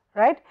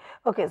 right.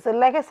 Okay, so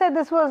like I said,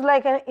 this was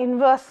like an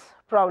inverse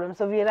problem.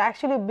 So, we are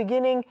actually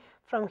beginning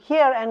from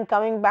here and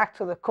coming back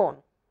to the cone.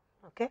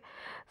 Okay.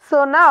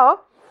 So,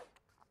 now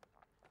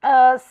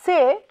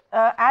say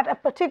at a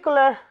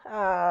particular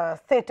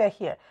theta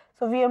here.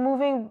 So, we are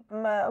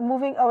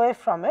moving away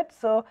from it.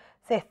 So,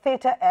 say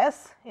theta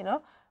s,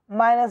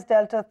 minus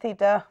delta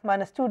theta,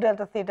 minus 2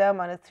 delta theta,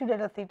 minus 3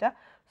 delta theta,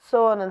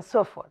 so on and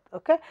so forth.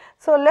 Okay.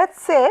 So, let us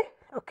say,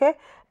 okay,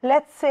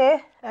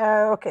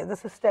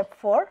 this is step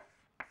 4.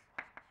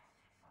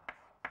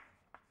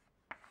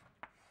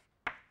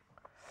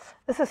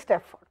 This is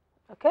step 4.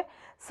 Okay.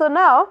 So,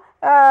 now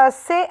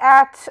say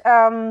at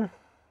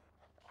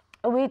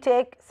we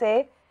take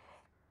say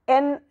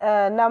n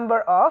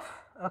number of,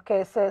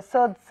 okay,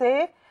 so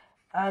say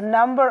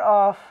number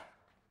of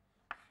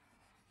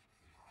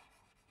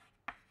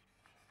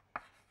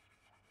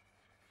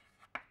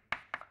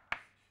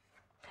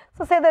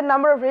say the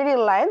number of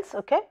radial lines,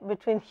 okay,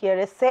 between here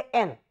is say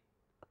n.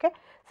 Okay.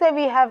 Say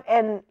we have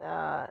n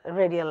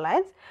radial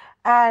lines,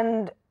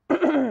 and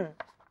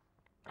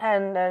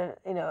and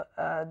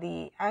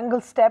the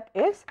angle step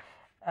is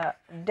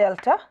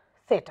delta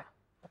theta.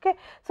 Okay.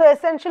 So,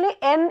 essentially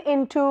n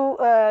into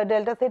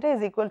delta theta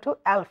is equal to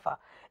alpha,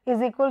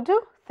 is equal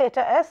to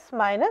theta s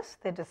minus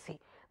theta c.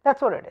 That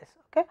is what it is.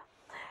 Okay.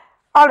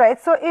 All right.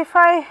 So, if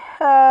I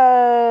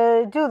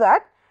do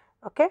that,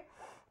 okay,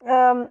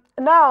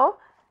 now,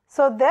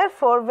 so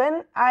therefore,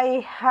 when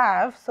I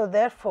have, so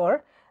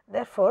therefore,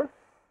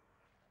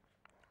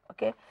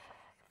 okay,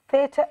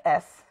 theta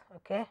s,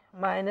 okay,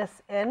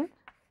 minus n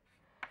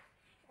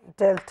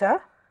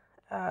delta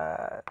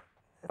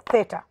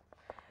theta,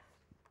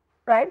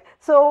 right.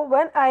 So,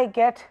 when I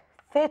get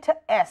theta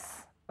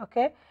s,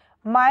 okay,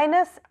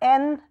 minus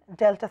n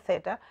delta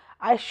theta,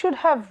 I should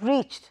have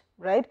reached,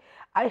 right,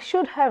 I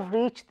should have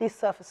reached the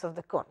surface of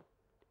the cone,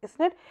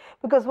 isn't it?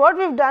 Because what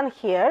we have done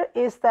here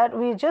is that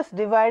we are just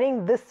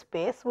dividing this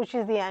space, which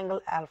is the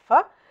angle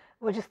alpha,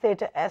 which is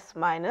theta s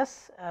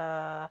minus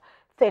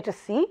theta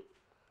c,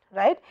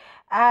 right,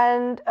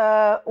 and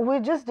we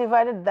just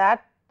divided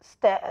that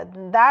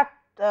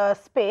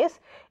space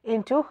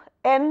into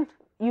n,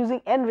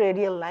 using n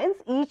radial lines,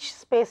 each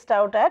spaced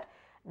out at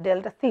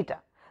delta theta.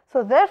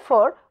 So,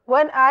 therefore,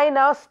 when I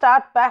now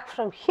start back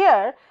from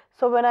here,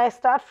 so when I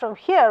start from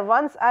here,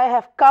 once I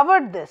have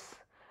covered this,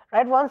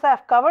 right, once I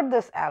have covered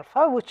this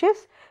alpha, which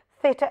is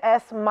theta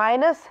s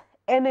minus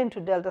n into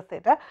delta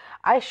theta,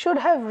 I should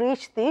have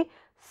reached the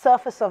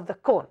surface of the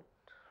cone,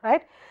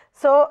 right.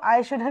 So,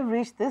 I should have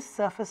reached this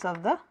surface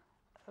of the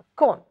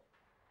cone.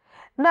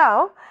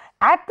 Now,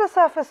 at the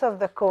surface of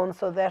the cone,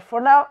 so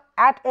therefore, now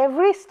at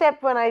every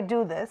step when I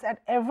do this,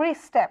 at every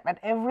step, at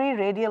every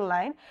radial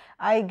line,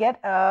 I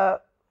get a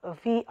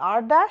v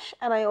r dash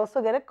and I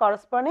also get a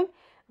corresponding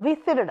v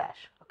theta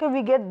dash. Okay,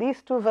 we get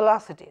these two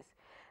velocities.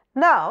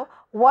 Now,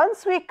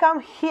 once we come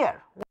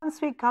here, once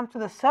we come to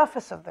the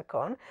surface of the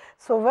cone,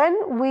 so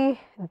when we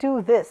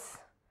do this,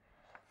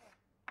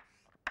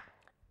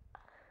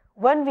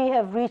 when we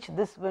have reached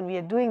this, when we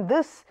are doing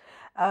this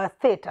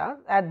theta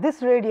at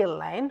this radial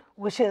line,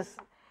 which is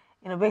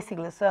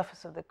basically the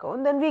surface of the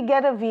cone, then we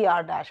get a v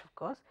r dash, of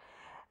course.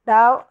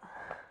 Now,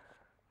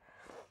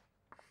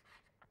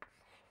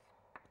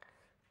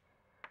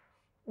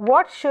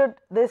 what should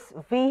this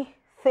v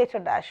theta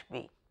dash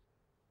be?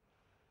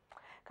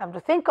 Come to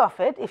think of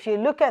it, if you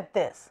look at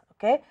this,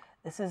 okay,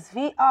 this is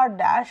v r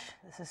dash,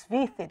 this is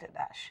v theta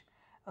dash.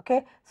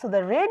 Okay. So,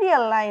 the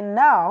radial line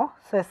now,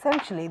 so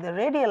essentially the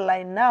radial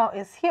line now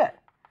is here,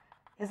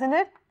 isn't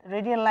it? The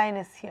radial line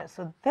is here.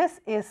 So,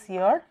 this is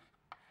your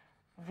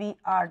v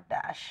r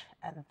dash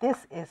and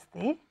this is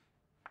the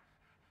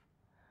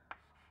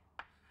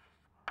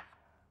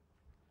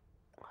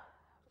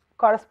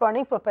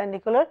corresponding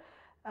perpendicular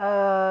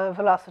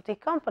velocity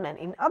component.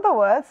 In other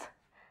words,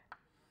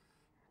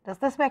 does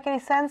this make any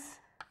sense?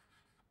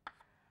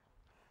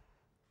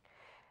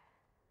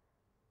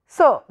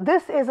 So,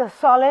 this is a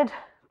solid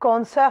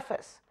cone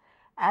surface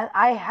and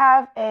I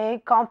have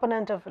a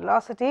component of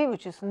velocity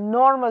which is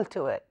normal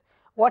to it.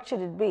 What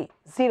should it be?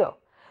 0.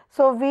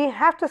 So, we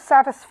have to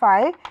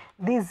satisfy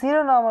the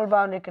 0 normal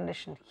boundary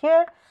condition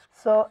here.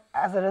 So,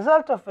 as a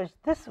result of which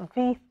this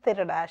v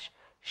theta dash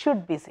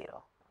should be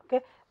 0.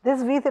 Okay.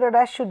 This v theta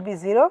dash should be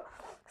 0.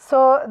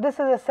 So, this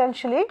is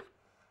essentially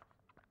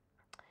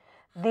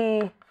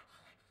the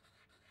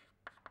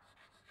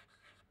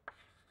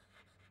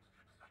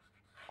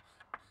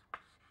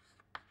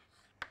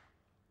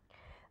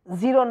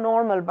zero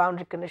normal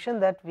boundary condition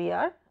that we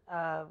are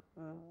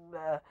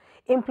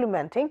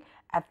implementing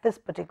at this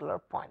particular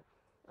point.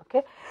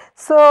 Okay.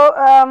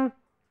 So,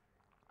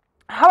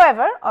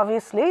 however,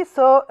 obviously,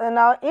 so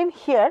now in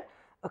here,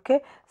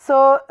 okay,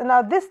 so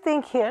now this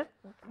thing here,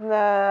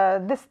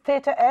 this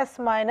theta s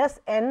minus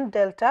n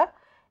delta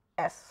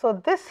s. So,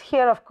 this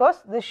here of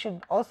course, this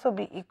should also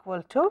be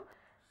equal to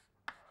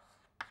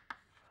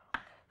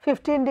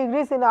 15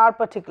 degrees in our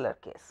particular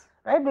case,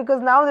 right,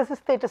 because now this is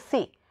theta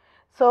c.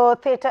 So,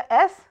 theta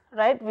s,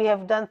 right, we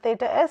have done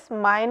theta s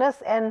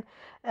minus n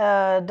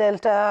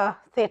delta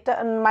theta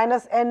and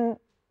minus n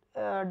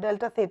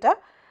delta theta,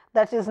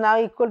 that is now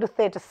equal to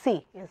theta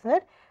c, is not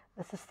it?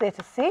 This is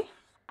theta c.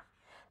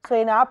 So,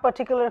 in our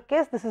particular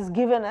case, this is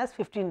given as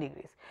 15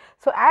 degrees.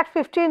 So, at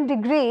 15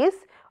 degrees,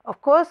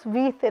 of course,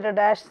 v theta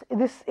dash,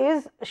 this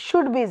is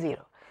should be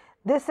 0.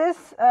 This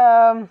is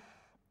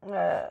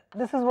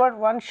what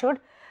one should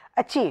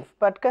achieve,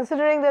 but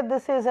considering that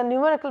this is a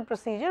numerical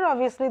procedure,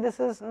 obviously this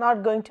is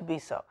not going to be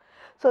so.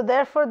 So,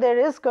 therefore, there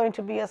is going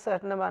to be a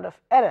certain amount of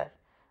error,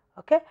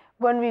 okay,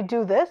 when we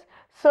do this.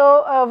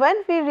 So,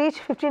 when we reach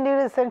 15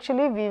 degrees,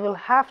 essentially we will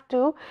have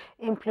to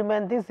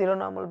implement the zero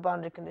normal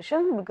boundary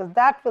condition, because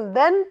that will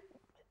then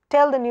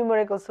tell the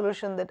numerical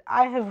solution that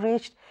I have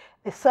reached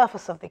the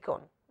surface of the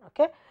cone.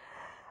 Okay.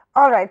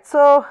 All right.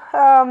 So,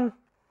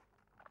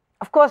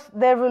 of course,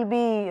 there will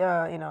be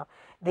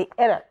the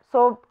error.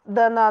 So,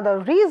 now the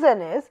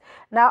reason is,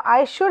 now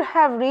I should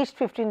have reached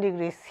 15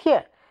 degrees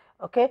here.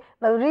 Okay.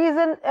 Now, the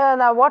reason,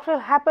 now what will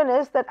happen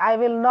is that I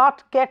will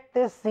not get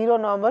this zero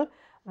normal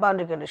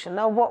boundary condition.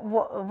 Now,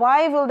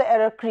 why will the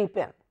error creep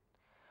in?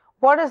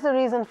 What is the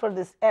reason for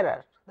this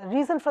error? The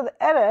reason for the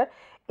error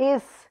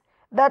is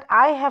that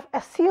I have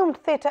assumed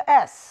theta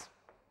s,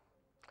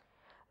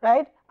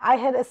 right. I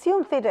had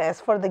assumed theta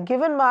s for the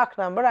given Mach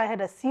number, I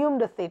had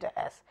assumed a theta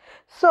s.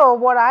 So,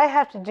 what I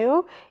have to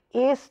do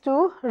is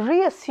to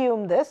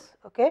reassume this,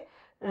 okay,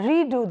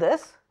 redo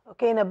this,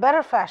 okay, in a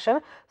better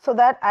fashion, so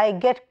that I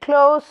get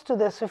close to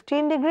this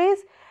 15 degrees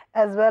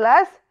as well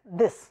as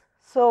this.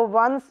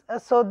 So,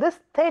 so this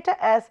theta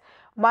s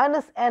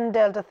minus n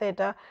delta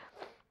theta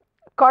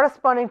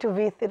corresponding to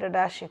v theta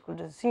dash equal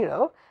to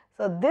 0.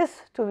 So,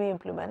 this to be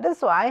implemented.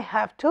 So, I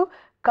have to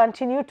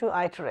continue to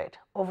iterate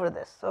over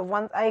this. So,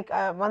 once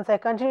I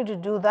continue to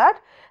do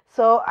that,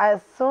 so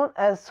as soon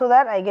as so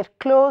that I get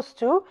close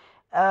to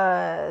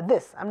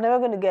this, I am never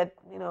going to get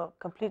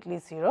completely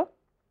 0.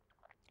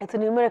 It is a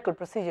numerical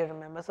procedure,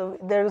 remember. So,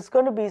 there is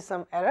going to be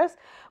some errors,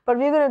 but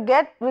we are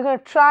going to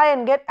try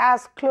and get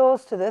as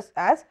close to this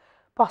as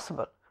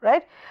possible,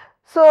 right.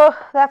 So,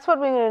 that is what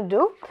we are going to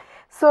do.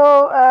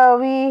 So,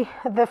 we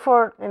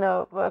therefore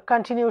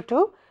continue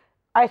to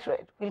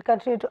iterate. We will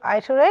continue to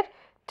iterate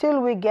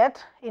till we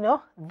get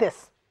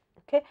this,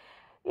 okay.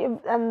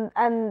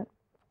 And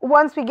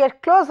once we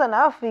get close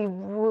enough, we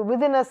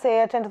within a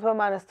say a 10 to the power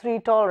minus 3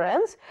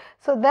 tolerance.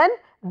 So, then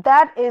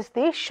that is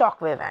the shock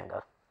wave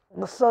angle.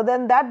 So,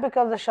 then that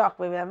becomes the shock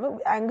wave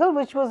angle,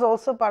 which was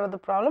also part of the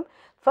problem.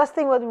 First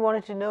thing what we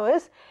wanted to know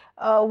is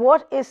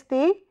what is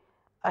the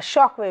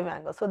shock wave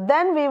angle. So,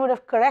 then we would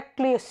have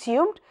correctly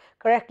assumed,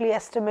 correctly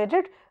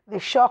estimated the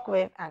shock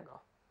wave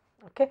angle.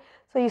 Okay.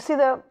 So, you see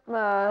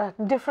the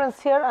difference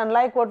here,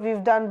 unlike what we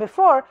have done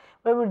before,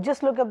 where we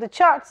just look up the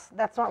charts,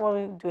 that is not what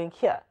we are doing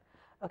here.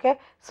 Okay.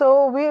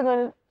 So, we are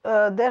going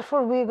to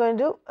therefore, we are going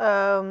to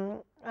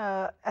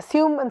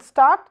assume and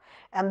start,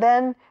 and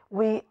then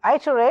we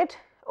iterate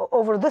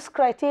over this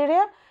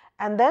criteria,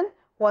 and then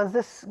once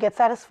this gets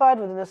satisfied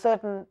within a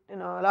certain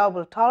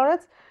allowable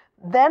tolerance,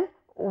 then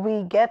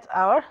we get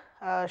our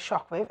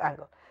shock wave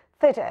angle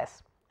theta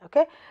s.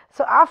 Okay.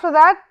 So, after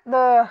that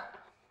the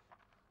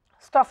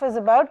stuff is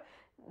about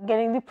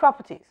getting the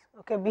properties,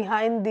 okay,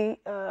 behind the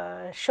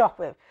shock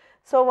wave.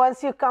 So,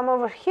 once you come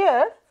over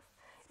here,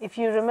 if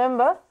you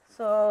remember,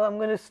 so I am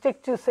going to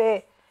stick to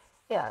say,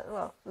 yeah,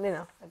 well,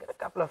 I got a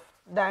couple of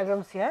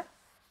diagrams here.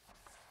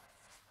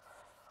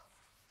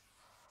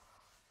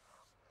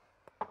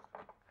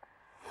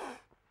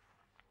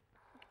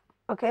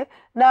 Okay.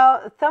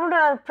 Now,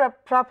 thermodynamic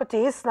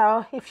properties,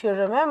 now if you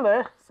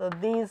remember, so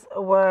these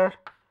were,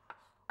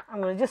 I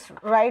am going to just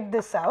write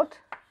this out.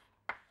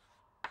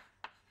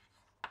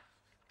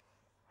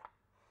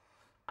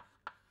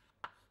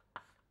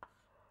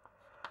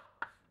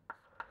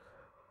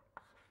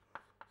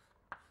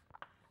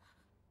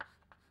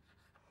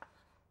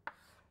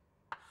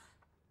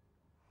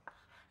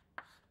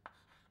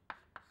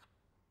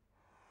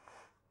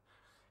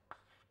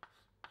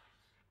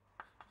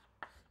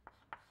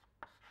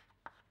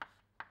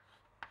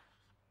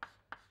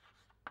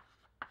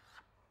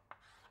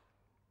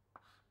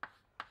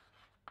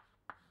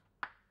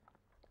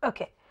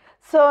 Okay.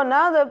 So,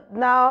 now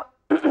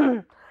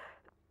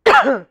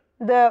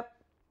the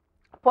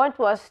point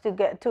was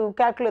to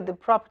calculate the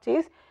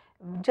properties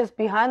just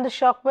behind the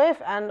shock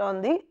wave and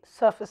on the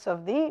surface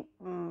of the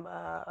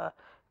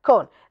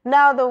cone.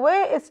 Now, the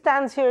way it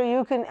stands here,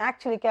 you can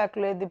actually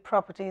calculate the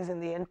properties in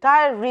the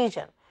entire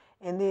region,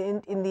 in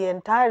the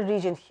entire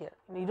region here.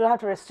 You do not have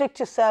to restrict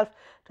yourself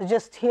to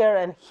just here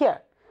and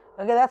here.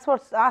 Okay, that is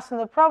what is asked in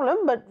the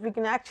problem, but we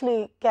can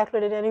actually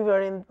calculate it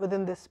anywhere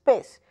within this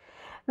space.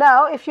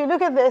 Now, if you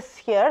look at this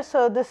here,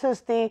 so this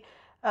is the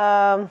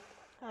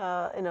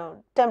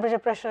temperature,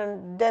 pressure,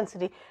 and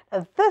density.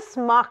 Now, this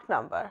Mach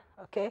number,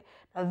 okay,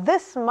 now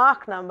this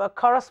Mach number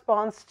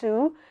corresponds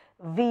to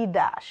V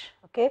dash.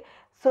 Okay,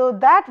 so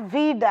that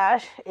V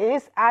dash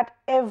is at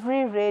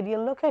every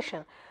radial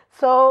location.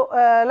 So,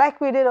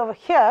 like we did over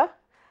here,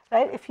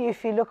 right? If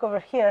you look over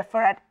here,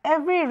 for at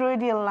every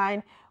radial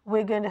line,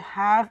 we're going to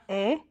have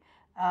a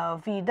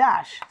V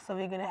dash. So,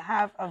 we're going to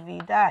have a V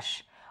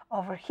dash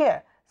over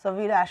here. So,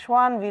 V dash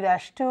 1, V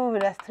dash 2, V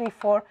dash 3,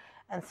 4,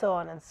 and so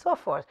on and so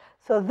forth.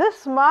 So,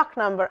 this Mach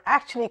number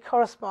actually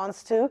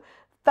corresponds to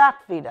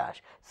that V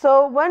dash.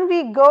 So, when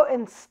we go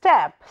in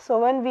step, so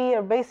when we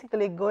are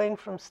basically going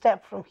from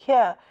step from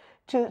here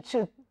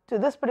to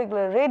this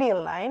particular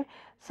radial line,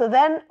 so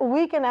then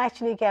we can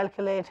actually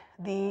calculate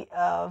the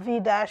V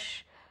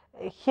dash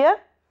here,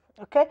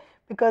 okay,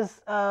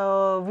 because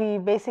we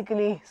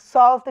basically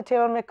solve the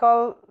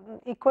Taylor-Macol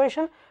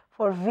equation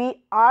for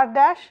V r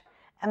dash,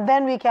 and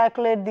then we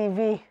calculate the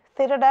V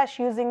theta dash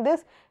using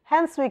this,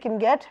 hence we can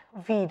get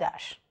V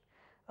dash.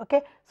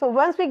 Okay. So,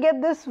 once we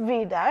get this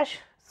V dash,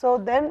 so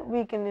then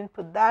we can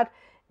input that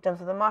in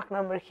terms of the Mach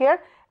number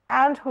here,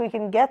 and we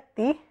can get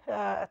the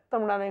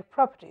thermodynamic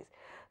properties.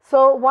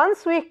 So,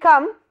 once we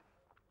come,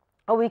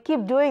 we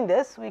keep doing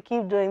this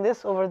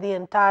over the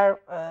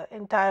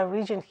entire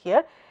region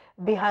here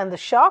behind the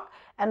shock,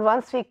 and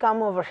once we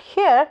come over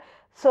here,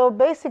 so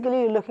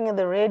basically you're looking at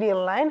the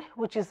radial line,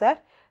 which is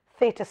at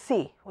theta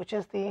c, which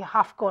is the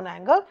half cone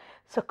angle.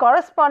 So,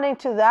 corresponding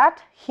to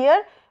that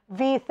here,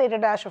 V theta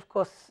dash of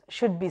course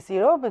should be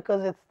 0,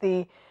 because it's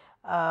the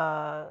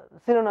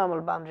zero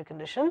normal boundary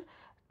condition.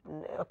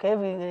 Okay,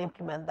 we will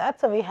implement that.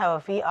 So, we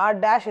have a V r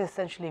dash is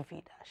essentially V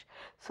dash.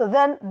 So,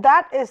 then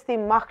that is the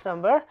Mach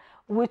number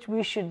which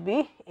we should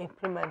be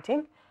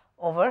implementing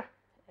over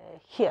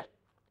here.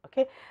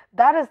 Okay,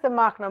 that is the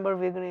Mach number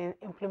we are going to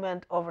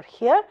implement over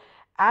here,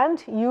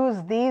 and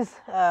use these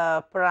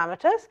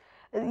parameters,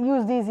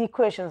 use these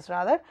equations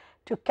rather,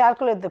 to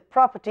calculate the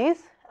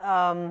properties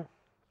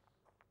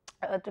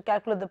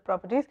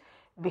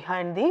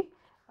behind the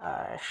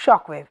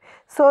shock wave.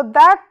 So,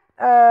 that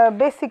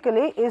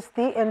basically is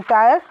the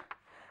entire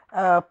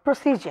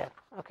procedure,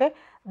 okay,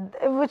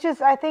 which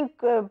is, I think,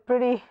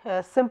 pretty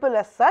simple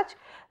as such.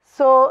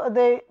 So,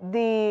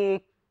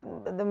 the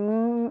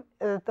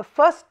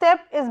first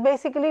step is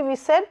basically, we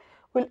said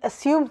we will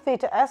assume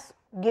theta s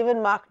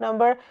given Mach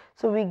number.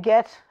 So, we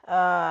get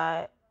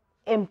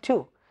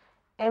m2.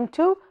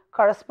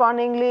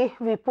 Correspondingly,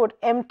 we put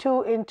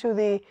m2 into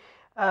the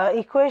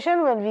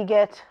equation when we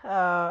get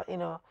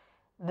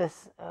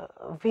this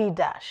V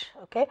dash.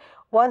 Okay.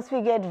 Once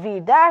we get V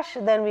dash,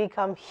 then we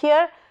come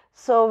here.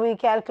 So, we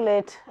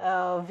calculate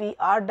V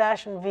r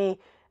dash and V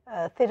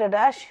theta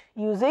dash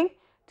using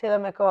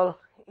Taylor-Macol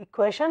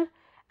equation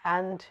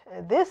and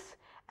this,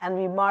 and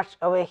we march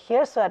away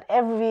here. So, at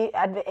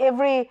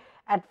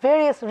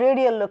various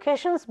radial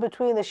locations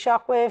between the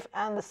shock wave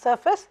and the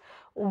surface,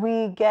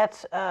 we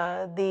get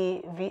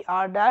the V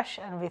r dash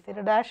and V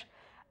theta dash,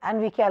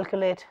 and we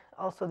calculate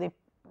also the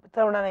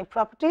thermodynamic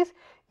properties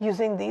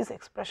using these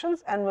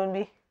expressions. And when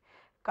we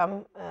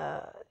come,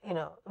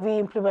 we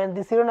implement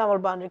the zero normal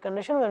boundary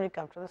condition when we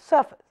come to the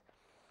surface.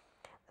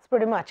 That's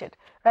pretty much it,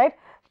 right?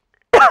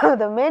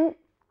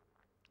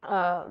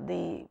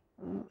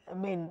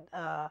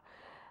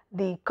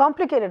 The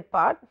complicated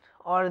part,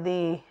 or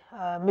the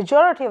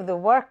majority of the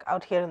work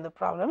out here in the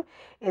problem,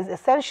 is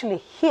essentially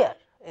here,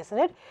 isn't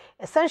it?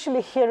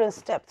 Essentially here in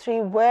step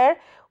 3, where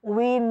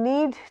we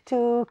need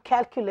to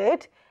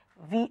calculate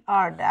V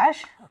r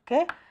dash,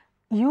 okay,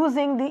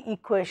 using the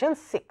equation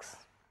 6.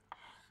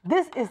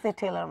 This is the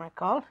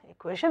Taylor-Macol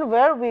equation,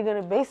 where we are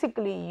going to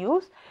basically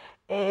use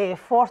a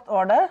fourth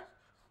order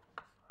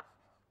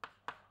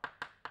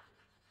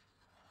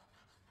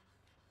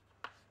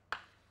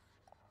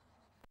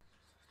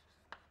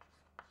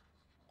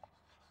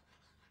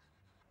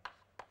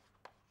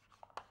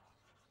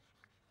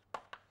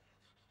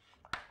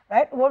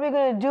right. What we are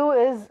going to do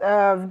is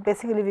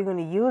basically we are going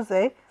to use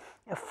a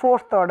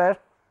fourth order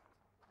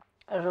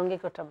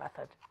Runge-Kutta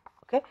method,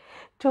 okay,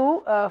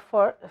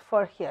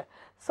 for here.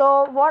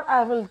 So, what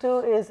I will do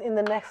is, in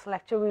the next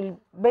lecture we will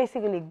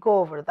basically go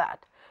over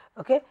that.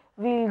 Okay,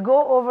 we will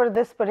go over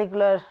this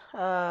particular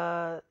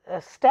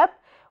step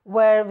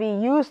where we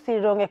use the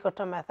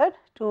Runge-Kutta method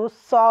to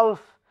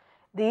solve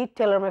the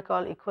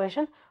Taylor-Macol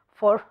equation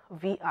for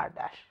V r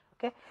dash.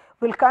 Okay,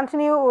 we will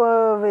continue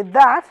with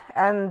that,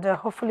 and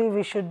hopefully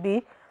we should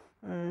be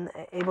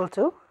able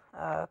to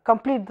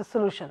complete the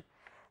solution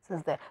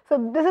since there. So,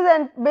 this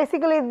is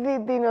basically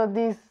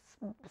these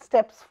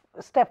steps,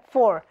 step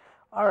 4,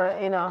 or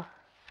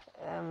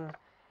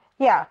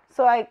yeah.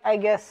 So, I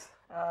guess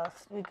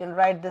we can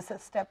write this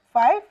as step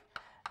 5,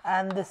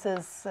 and this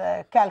is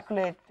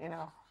calculate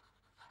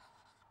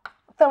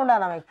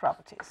thermodynamic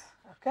properties.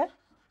 Okay.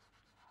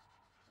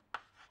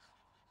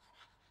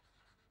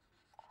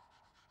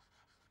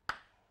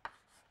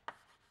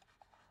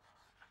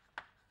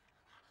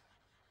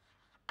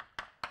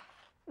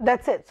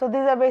 That is it. So, these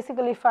are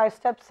basically 5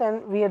 steps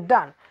and we are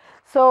done.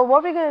 So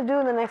what we're going to do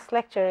in the next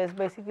lecture is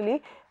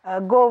basically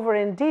go over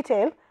in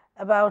detail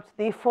about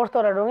the fourth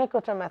order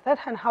Runge-Kutta method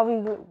and how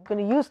we're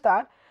going to use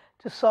that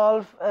to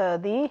solve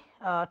the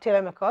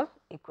Taylor-Macol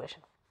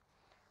equation.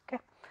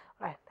 Okay,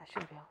 all right, that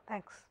should be all.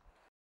 Thanks.